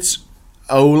Patriots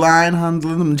O-line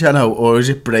handling them, Geno, or is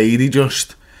it Brady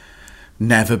just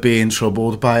never being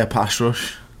troubled by a pass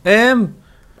rush? It's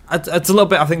a little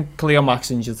bit. I think Khalil Mack's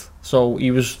injured, so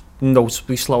he was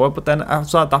noticeably slower. But then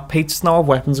outside that, Patriots now have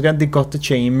weapons again. They got the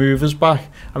chain movers back.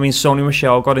 I mean, Sony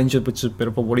Michel got injured, which is a bit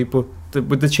of a worry. But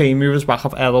with the chain movers back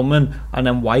of Edelman and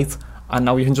then White. And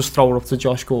now you can just throw it up to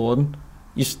Josh Gordon.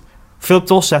 Philip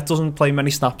Dorsett doesn't play many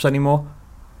snaps anymore.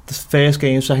 The first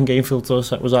game, second game, Philip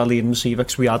Dorsett was our leading receiver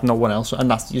because we had no one else.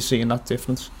 And you're seeing that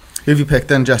difference. Who have you picked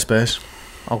then, Jess? Bears?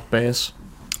 Oh, Bears.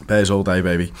 Bears all day,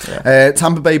 baby. Yeah.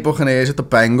 Tampa Bay Buccaneers at the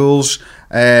Bengals.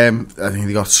 I think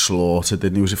they got slaughtered,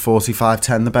 didn't they? Was it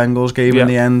 45-10 the Bengals game in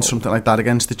the end? Something like that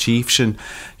against the Chiefs. And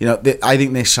I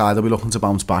think this side will be looking to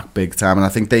bounce back big time. And I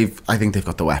think they've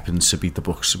got the weapons to beat the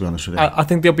Bucs, to be honest with you. I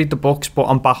think they'll beat the Bucs, but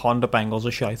I'm back on the Bengals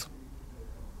are shite.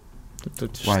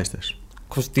 Why is this?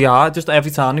 Because they are. Just every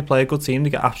time they play a good team,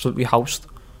 they get absolutely housed.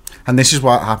 And this is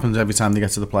what happens every time they get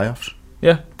to the playoffs?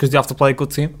 Yeah, because they have to play a good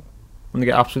team. When they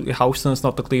get absolutely housed, and it's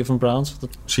not the Cleveland Browns.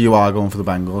 So you are going for the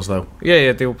Bengals, though?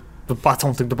 Yeah, but I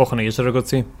don't think the Buccaneers are a good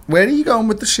team. Where are you going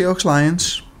with the Seahawks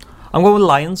Lions? I'm going with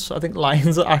Lions. I think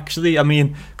Lions are actually,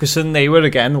 because they were,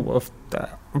 again,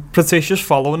 Patricia's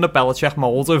following the Belichick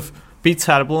mould of be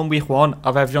terrible in week one,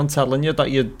 of everyone telling you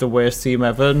that you're the worst team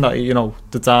ever, and that,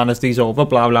 the dynasty's over,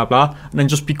 blah, blah, blah, and then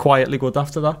just be quietly good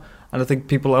after that. And I think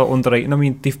people are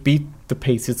underrating. They've beat the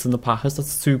Patriots and the Packers.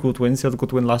 That's 2 good wins. They had a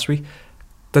good win last week.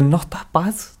 They're not that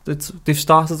bad. They've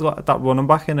started that running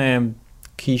back in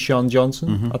Keyshawn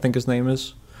Johnson, I think his name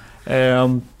is.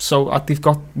 So they've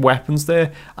got weapons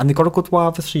there, and they've got a good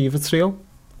wide receiver trio.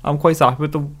 I'm quite happy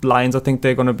with the Lions. I think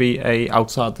they're going to be a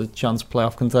outside the chance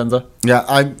playoff contender.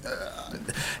 Yeah,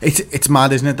 it's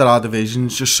mad, isn't it, that our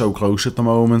division's just so close at the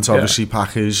moment. Obviously,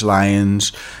 Packers,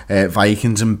 Lions,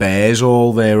 Vikings, and Bears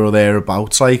all there or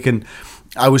thereabouts. And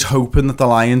I was hoping that the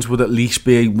Lions would at least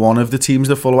be one of the teams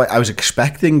that fall away. I was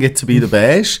expecting it to be the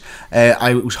Bears.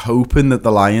 I was hoping that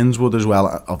the Lions would as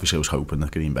well. Obviously, I was hoping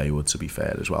that Green Bay would, to be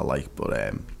fair, as well. But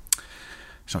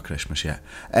it's not Christmas yet.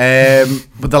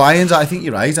 But the Lions, I think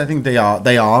you're right. I think they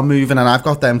are moving, and I've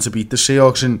got them to beat the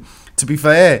Seahawks. And to be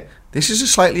fair, this is a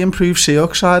slightly improved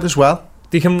Seahawks side as well.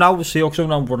 The Seahawks are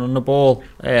now running the ball.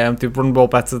 They've run the ball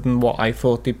better than what I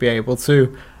thought they'd be able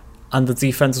to. And the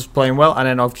defense is playing well, and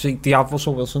then obviously they have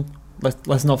Russell Wilson.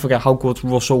 Let's not forget how good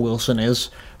Russell Wilson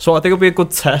is. So I think it'll be a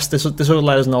good test. This will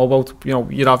let us know about,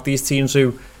 you'd have these teams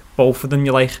who, both of them,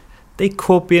 you're like, they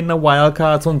could be in the wild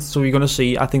card hunt. So you're going to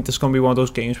see, I think this is going to be one of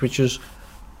those games which is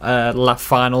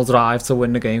final drive to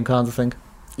win the game kind of thing.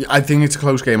 I think it's a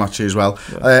close game actually as well.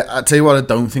 Yeah. I tell you what, I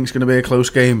don't think it's going to be a close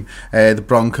game. The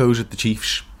Broncos at the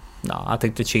Chiefs. No, I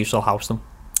think the Chiefs will house them.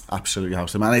 Absolutely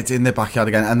house them, and it's in their backyard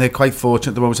again, and they're quite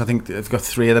fortunate at the moment. I think they've got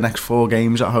 3 of the next 4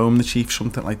 games at home, the Chiefs,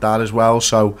 something like that as well.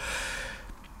 So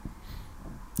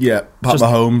yeah, Pat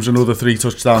Mahomes, another 3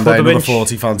 touchdown day, another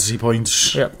 40 fantasy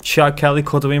points. Yeah, Chad Kelly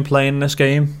could have been playing this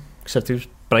game, except he was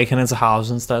breaking into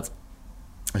houses instead.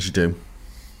 As you do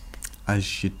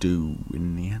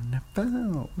in the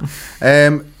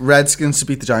NFL. Redskins to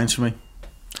beat the Giants for me.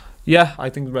 Yeah, I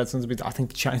think the Redskins I think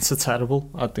the Giants are terrible.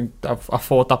 I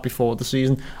thought that before the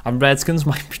season. And Redskins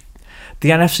might be... The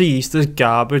NFC East is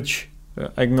garbage.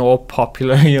 Ignore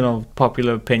popular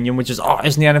opinion, which is,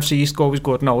 isn't the NFC East always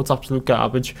good? No, it's absolute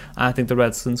garbage. And I think the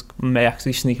Redskins may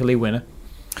actually sneakily win it.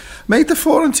 Mate, they're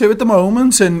 4-2 at the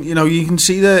moment, and you can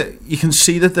see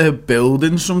that they're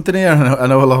building something here. I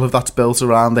know a lot of that's built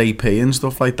around AP and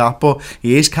stuff like that, but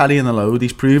he is carrying the load.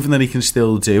 He's proven that he can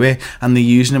still do it, and they're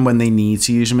using him when they need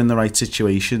to use him in the right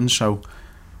situations. So,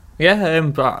 yeah.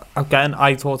 But again,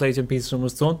 I thought Adrian Peterson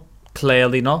was done.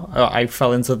 Clearly not. I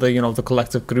fell into the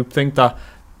collective group think that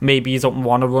maybe you don't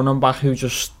want a running back who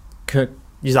just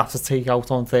you have to take out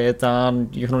on 3rd down.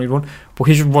 You can only run, but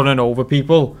he's running over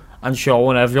people and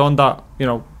showing everyone that,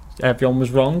 everyone was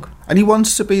wrong. And he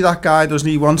wants to be that guy, doesn't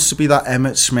he? He wants to be that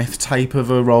Emmitt Smith type of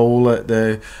a role at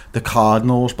the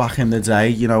Cardinals back in the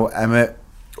day. Emmitt,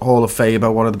 Hall of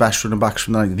Famer, one of the best running backs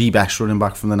from the best running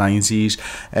back from the 90s.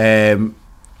 Do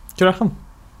you reckon?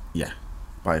 Yeah,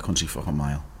 by a country fucking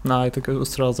mile. No, I think it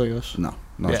was Terrell Davis. No,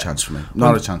 not a chance for me.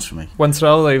 Not a chance for me. When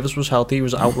Terrell Davis was healthy, he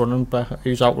was outrunning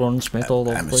Smith all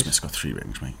over the place. Emmitt Smith's got 3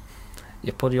 rings, mate.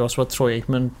 Yeah, but he also had Troy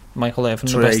Aikman, Michael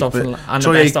Irvin, the best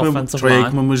offensive Troy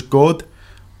line. Aikman was good,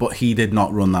 but he did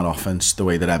not run that offense the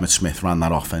way that Emmitt Smith ran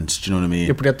that offense. Do you know what I mean?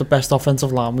 Yeah, but he had the best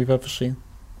offensive line we've ever seen.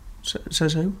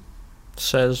 Says who?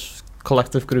 Says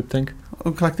collective groupthink.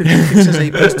 Oh, collective groupthink says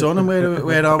AP's done, and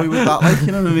where are we with that?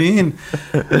 You know what I mean?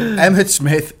 Emmitt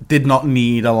Smith did not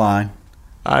need a line.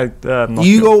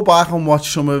 Go back and watch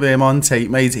some of him on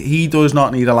tape, mate. He does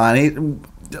not need a line.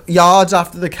 Yards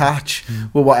after the catch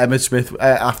were what Emmitt Smith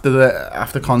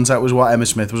after contact was what Emmitt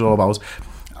Smith was all about.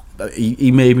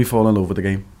 He made me fall in love with the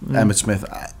game, Emmitt Smith.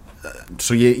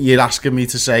 So you're asking me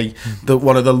to say that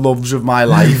one of the loves of my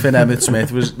life in Emmitt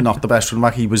Smith was not the best running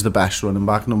back. He was the best running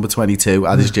back, number 22,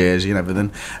 had his jersey and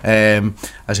everything.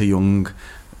 As a young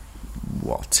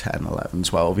 10, 11,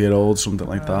 12-year-old, something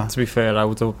like that. To be fair, I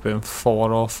would have been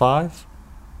 4 or 5.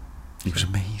 He was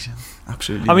amazing.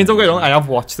 Absolutely. I mean, don't get me wrong, I have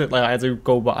watched it. Like, I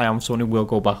am someone who will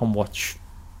go back and watch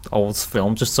old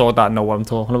films just so that I know what I'm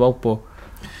talking about. But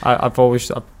I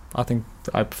think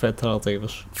I prefer Terrell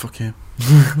Davis. Fuck you.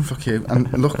 Fuck you.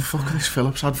 And look, fuck this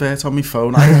Phillips advert on my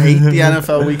phone. I hate the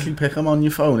NFL Weekly Pick'em on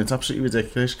your phone. It's absolutely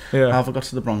ridiculous. Yeah. I've got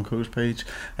to the Broncos page.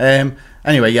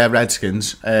 Anyway, yeah,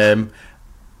 Redskins.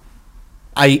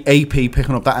 AP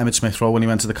picking up that Emmitt Smith role when he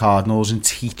went to the Cardinals and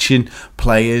teaching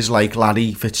players like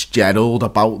Larry Fitzgerald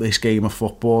about this game of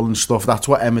football and stuff. That's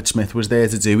what Emmitt Smith was there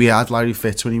to do. He had Larry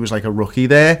Fitz when he was like a rookie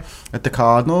there at the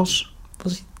Cardinals.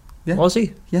 Was he? Yeah. Was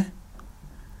he? Yeah.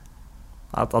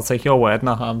 I'll take your word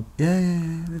now.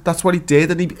 Yeah, that's what he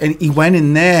did, and he went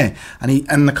in there,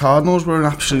 and the Cardinals were an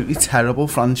absolutely terrible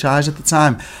franchise at the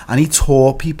time, and he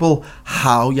taught people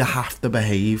how you have to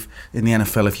behave in the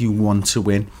NFL if you want to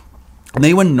win. And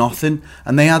they were nothing,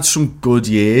 and they had some good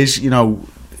years,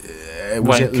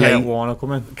 when Kurt Warner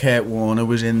come in. Kurt Warner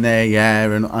was in there, yeah,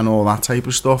 and all that type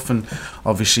of stuff. And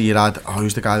obviously you had,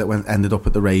 who's the guy that ended up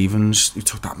at the Ravens, who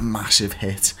took that massive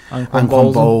hit?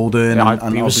 Anquan Bolden, and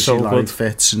obviously so Larry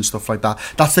Fitz and stuff like that.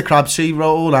 That's the Crabtree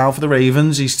role now for the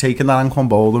Ravens. He's taken that Anquan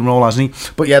Bolden role, hasn't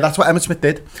he? But yeah, that's what Emmitt Smith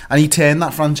did, and he turned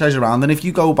that franchise around. And if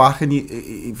you go back and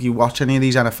if you watch any of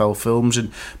these NFL films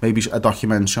and maybe a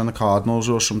documentary on the Cardinals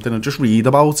or something and just read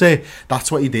about it,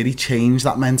 that's what he did. He changed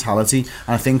that mentality,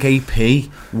 and I think AP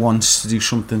wants to do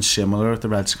something similar at the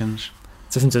Redskins.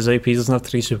 Difference is AP doesn't have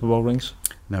 3 Super Bowl rings.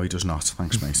 No, he does not.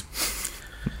 Thanks, mate.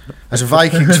 As a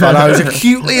Vikings fan, I was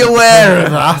acutely aware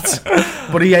of that.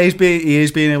 But he is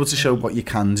being able to show what you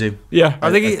can do. Yeah,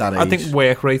 I think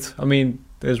work rate. I mean,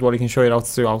 there's what he can show you how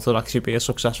to do, how to actually be a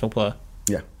successful player.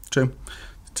 Yeah, true.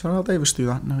 Did Terrell Davis do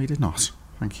that? No, he did not.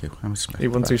 Thank you. He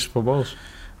won 2 Super Bowls.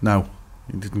 No,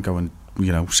 he didn't go and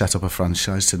set up a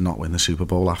franchise to not win the Super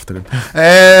Bowl after him.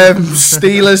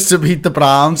 Steelers to beat the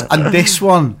Browns, and this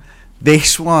one,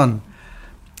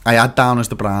 I had down as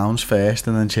the Browns first,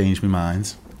 and then changed my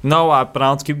mind. No,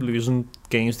 Browns keep losing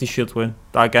games they should win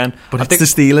again. But it's the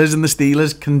Steelers, and the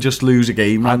Steelers can just lose a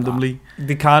game randomly.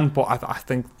 They can, but I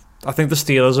think the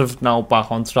Steelers have now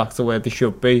back on track to where they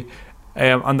should be.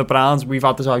 And the Browns, we've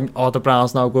had this argument, are the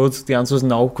Browns now good? The answer is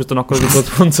no, because they're not going to be good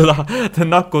under that. They're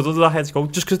not good under that head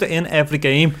coach, just because they're in every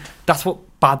game. That's what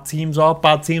bad teams are.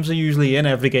 Bad teams are usually in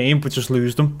every game, but just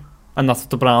lose them. And that's what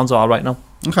the Browns are right now.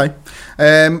 Okay.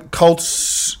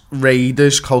 Colts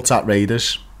at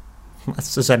Raiders.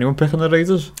 Is anyone picking the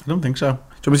Raiders? I don't think so. Do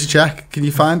you want me to check? Can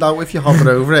you find out if you hover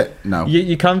over it? No.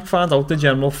 You can't find out the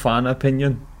general fan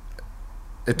opinion.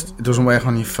 It doesn't work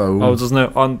on your phone. Oh, doesn't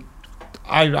it?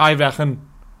 I reckon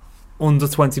under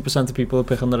 20% of people are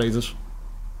picking the Raiders.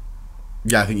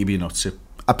 Yeah, I think you'd be nuts.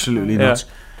 Absolutely nuts.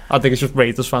 I think it's just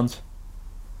Raiders fans.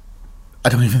 I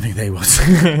don't even think they would.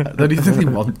 I don't even think they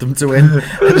want them to win.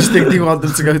 I just think they want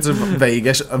them to go to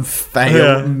Vegas and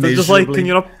fail miserably. They're just like, can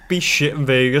you not be shit in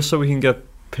Vegas so we can get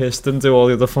pissed and do all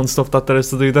the other fun stuff that there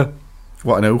is to do there?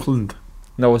 What, in Oakland?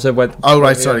 No, I said when. Oh,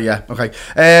 right, sorry, yeah. Okay.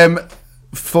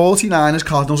 49ers,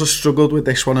 Cardinals have struggled with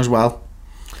this one as well.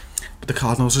 But the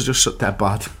Cardinals are just dead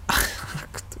bad.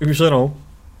 Who's I know?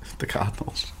 The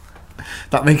Cardinals.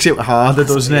 That makes it harder,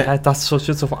 doesn't it? Yeah, that's such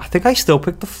a tough. I think I still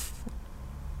picked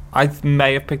I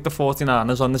may have picked the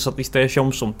 49ers on this, at least they're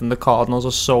showing something. The Cardinals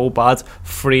are so bad.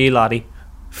 Free Larry.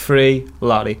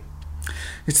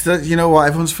 It's that, you know what,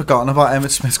 everyone's forgotten about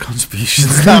Emmitt Smith's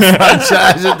contributions to that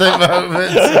franchise at the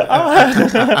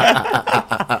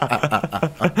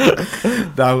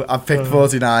moment. No, I've picked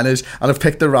 49ers, and I've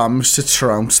picked the Rams to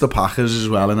trounce the Packers as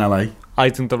well in LA. I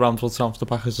think the Rams will trounce the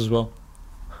Packers as well.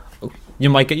 You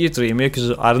might get your dream here,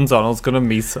 because Aaron Donald's going to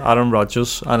meet Aaron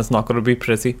Rodgers, and it's not going to be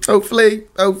pretty. Hopefully.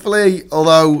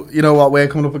 Although, you know what, we're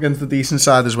coming up against the decent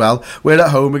side as well. We're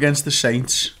at home against the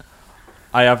Saints.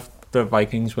 I have the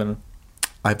Vikings winning.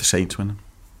 I have the Saints winning.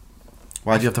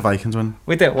 Why do you have the Vikings winning?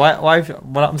 Wait there, why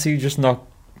what happened to you just not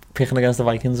picking against the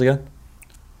Vikings again?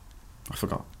 I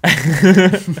forgot.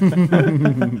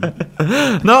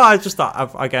 No, I just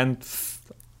thought, again,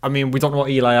 I mean, we don't know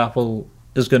what Eli Apple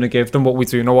is going to give them, but we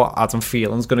do know what Adam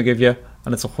Thielen's going to give you,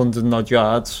 and it's 100 and odd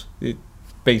yards.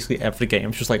 Basically every game,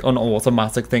 it's just like an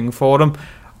automatic thing for them.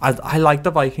 I like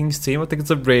the Vikings team. I think it's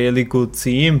a really good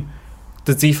team.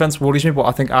 The defense worries me, but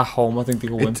I think at home, I think they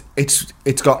will win.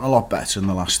 It's gotten a lot better in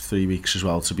the last 3 weeks as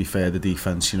well, to be fair, the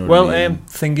defense, you know what I mean?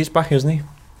 Thingy's back, isn't he?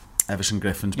 Everson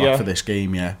Griffin's back for this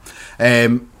game, yeah.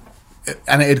 And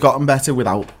it had gotten better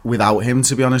without him,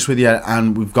 to be honest with you,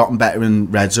 and we've gotten better in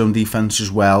red zone defense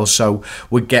as well, so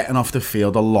we're getting off the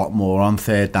field a lot more on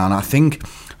third down. I think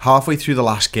halfway through the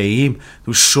last game, there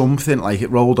was something like, it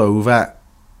rolled over,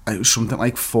 it was something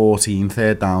like 14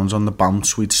 third downs on the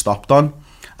bounce we'd stopped on,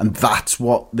 and that's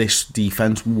what this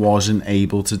defense wasn't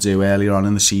able to do earlier on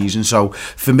in the season. So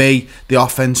for me, the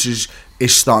offense is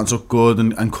starting to look good,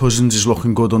 and Cousins is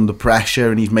looking good under pressure,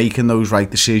 and he's making those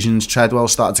right decisions.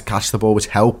 Treadwell's started to catch the ball, which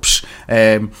helps.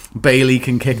 Bailey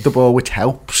can kick the ball, which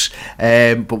helps.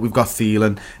 But we've got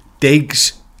Thielen.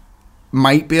 Diggs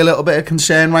might be a little bit of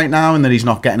concern right now, and that he's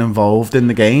not getting involved in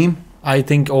the game. I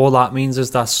think all that means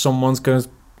is that someone's going to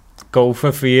go for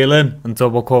Thielen and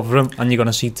double cover him, and you're going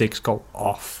to see Diggs go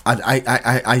off.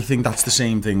 I think that's the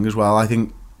same thing as well. I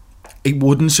think it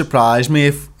wouldn't surprise me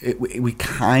if we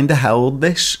kind of held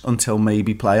this until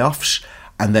maybe playoffs,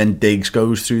 and then Diggs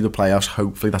goes through the playoffs.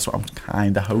 Hopefully, that's what I'm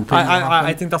kind of hoping.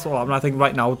 I think that's what happened. I think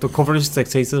right now the coverage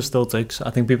dictator is still Diggs.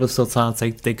 I think people are still trying to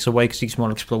take Diggs away because he's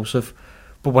more explosive.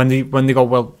 But when they go,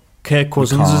 well, Kirk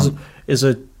Cousins is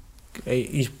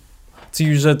he's, to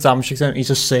use a Damashek term, he's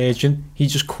a surgeon. He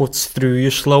just cuts through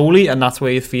you slowly, and that's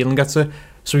where your feeling gets it.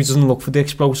 So he doesn't look for the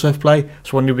explosive play.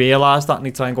 So when you realise that and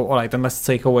you try and go, all right, then let's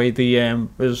take away the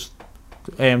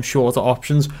shorter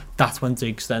options, that's when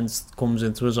Diggs then comes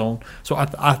into his own. So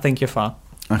I think you're fine.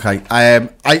 Okay.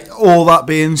 All that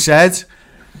being said,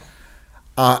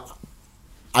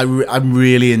 I'm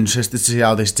really interested to see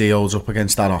how this deals up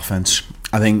against that offense.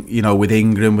 I think, you know, with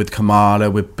Ingram, with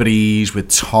Kamara, with Breeze, with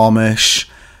Thomas,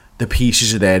 the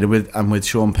pieces are there, and with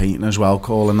Sean Payton as well,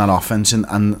 calling that offense,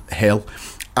 and Hill.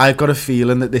 I've got a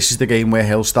feeling that this is the game where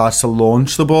Hill starts to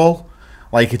launch the ball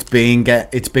like it's been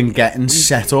getting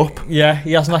set up. Yeah,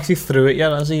 he hasn't actually threw it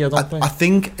yet, has he? I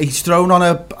think he's thrown on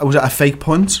a fake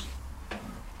punt,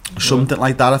 something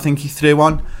like that. I think he threw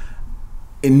on.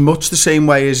 In much the same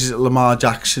way as Lamar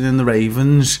Jackson in the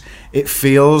Ravens, it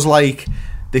feels like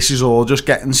this is all just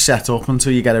getting set up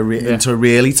until you get into a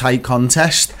really tight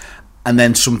contest, and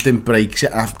then something breaks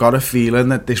it. I've got a feeling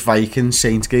that this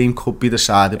Vikings-Saints game could be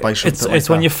decided by something It's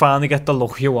when you finally get the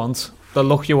look you want. The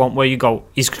look you want where you go,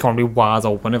 he's going to be wide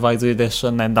open if I do this,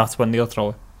 and then that's when they'll throw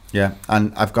it. Yeah,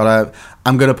 and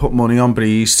I'm going to put money on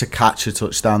Breeze to catch a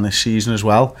touchdown this season as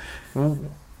well. Ooh.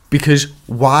 Because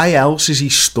why else is he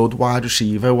stood wide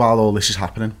receiver while all this is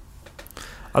happening?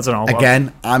 I don't know.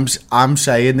 Again, I'm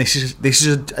saying this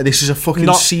is a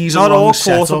fucking season long Not all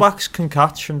setup. quarterbacks can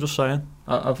catch. I'm just saying.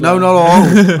 No, not all.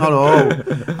 Not all.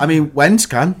 I mean, Wentz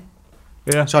can.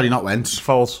 Yeah. Sorry, not Wentz.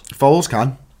 Foles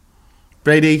can.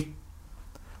 Brady.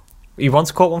 He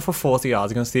once caught one for 40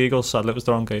 yards against the Eagles. Sadly, it was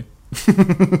the wrong game.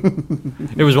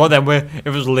 It was one of them where it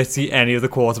was literally any other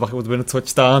quarterback, it would have been a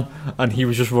touchdown, and he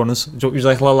was just running. He was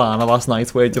like Lallana last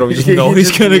night, where you just know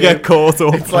he's going to get caught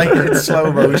up. It's like in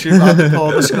slow motion. How did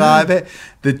Paul describe it?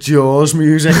 The Jaws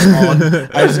music's on.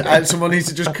 And someone needs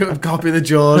to just copy the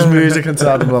Jaws music and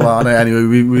tell them Lallana.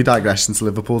 Anyway, we digress into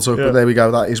Liverpool. So but there we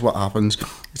go. That is what happens.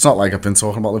 It's not like I've been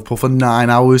talking about Liverpool for 9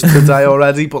 hours today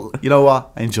already, but you know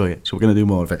what? I enjoy it, so we're going to do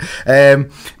more of it.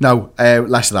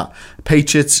 Less of that.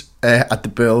 Patriots at the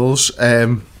Bills.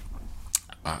 I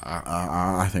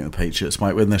think the Patriots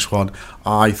might win this one.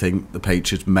 I think the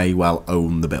Patriots may well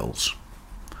own the Bills.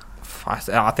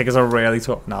 I think it's a really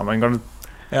tough. No, I'm going to.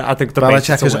 I think the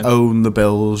Belichick has win. owned the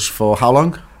Bills for how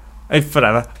long?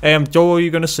 Forever. Joe, are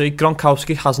you going to see?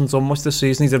 Gronkowski hasn't done much this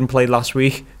season. He didn't play last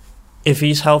week. If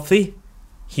he's healthy,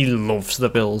 he loves the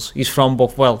Bills. He's from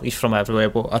Buffalo. Well, he's from everywhere,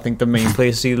 but I think the main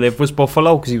place he lived was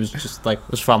Buffalo because he was just like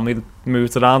his family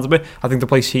moved around a bit. I think the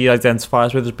place he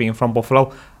identifies with as being from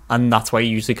Buffalo, and that's why he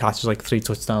usually catches like 3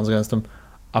 touchdowns against them.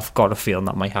 I've got a feeling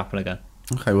that might happen again.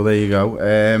 Okay, well there you go.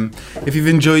 If you've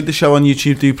enjoyed the show on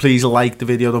YouTube, do please like the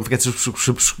video. Don't forget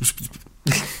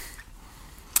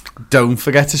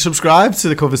to subscribe to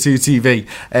the Cover 2 TV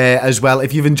as well.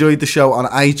 If you've enjoyed the show on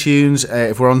iTunes,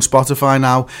 if we're on Spotify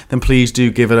now, then please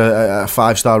do give it a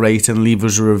 5-star rating, leave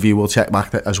us a review. We'll check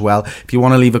back as well. If you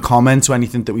want to leave a comment to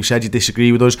anything that we said, you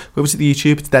disagree with us, go over to the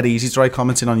YouTube. It's dead easy to write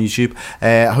commenting on YouTube.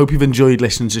 I hope you've enjoyed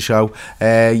listening to the show.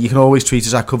 You can always tweet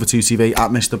us at Cover 2 TV, at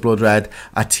Mr. Bloodred,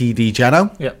 at TD Geno.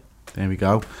 Yep. There we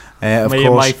go. Of course,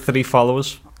 my 3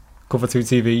 followers, Cover 2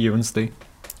 TV, you and Steve.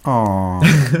 Oh,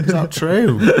 is that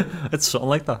true? It's something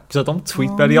like that because I don't tweet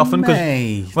very often.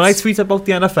 Because when I tweet about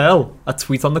the NFL, I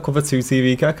tweet on the Cover 2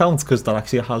 TV account because that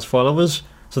actually has followers.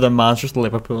 So then mine's just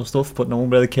Liverpool stuff, but no one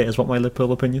really cares about my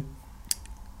Liverpool opinion.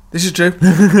 This is true.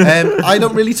 I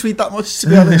don't really tweet that much, to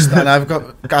be honest, and I've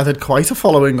gathered quite a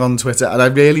following on Twitter, and I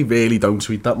really, really don't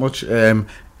tweet that much.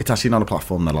 It's actually not a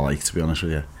platform that I like, to be honest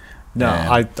with you. No,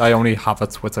 I only have a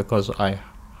Twitter because I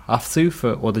have to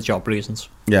for other job reasons.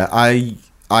 Yeah,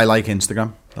 I like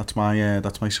Instagram. That's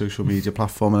my social media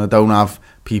platform, and I don't have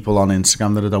people on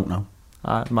Instagram that I don't know.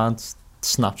 Mine's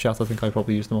Snapchat. I think I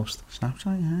probably use the most.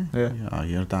 Snapchat, yeah. Oh,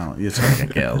 you're down. You're trying to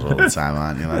get girls all the time,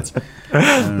 aren't you, lads?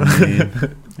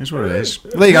 Here's what it is.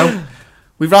 Well, there you go.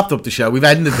 We've wrapped up the show. We've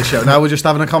ended the show. Now we're just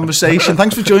having a conversation.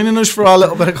 Thanks for joining us for our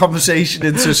little bit of conversation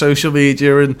into social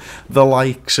media and the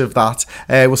likes of that.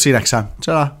 We'll see you next time.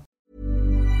 Ta-ra.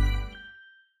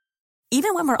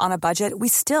 Even when we're on a budget, we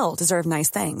still deserve nice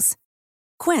things.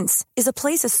 Quince is a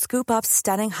place to scoop up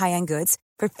stunning high-end goods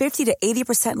for 50 to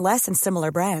 80% less than similar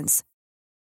brands.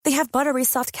 They have buttery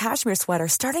soft cashmere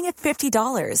sweaters starting at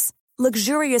 $50,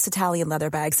 luxurious Italian leather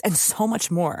bags, and so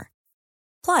much more.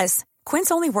 Plus,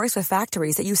 Quince only works with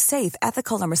factories that use safe,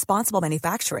 ethical, and responsible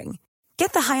manufacturing.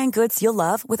 Get the high-end goods you'll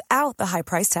love without the high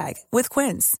price tag with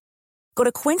Quince. Go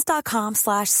to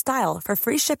quince.com/style for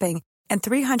free shipping and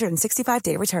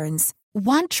 365-day returns.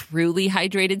 Want truly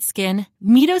hydrated skin?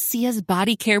 Meet Osea's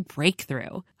Body Care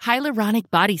Breakthrough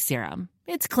Hyaluronic Body Serum.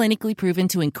 It's clinically proven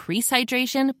to increase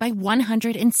hydration by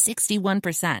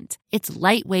 161%. It's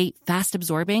lightweight,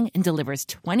 fast-absorbing, and delivers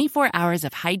 24 hours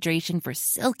of hydration for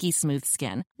silky smooth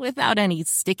skin without any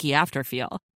sticky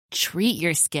afterfeel. Treat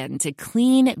your skin to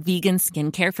clean, vegan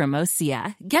skincare from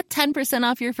Osea. Get 10%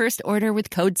 off your first order with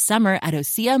code SUMMER at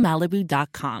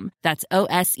OseaMalibu.com. That's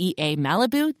OSEA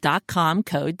Malibu.com,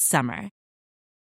 code SUMMER.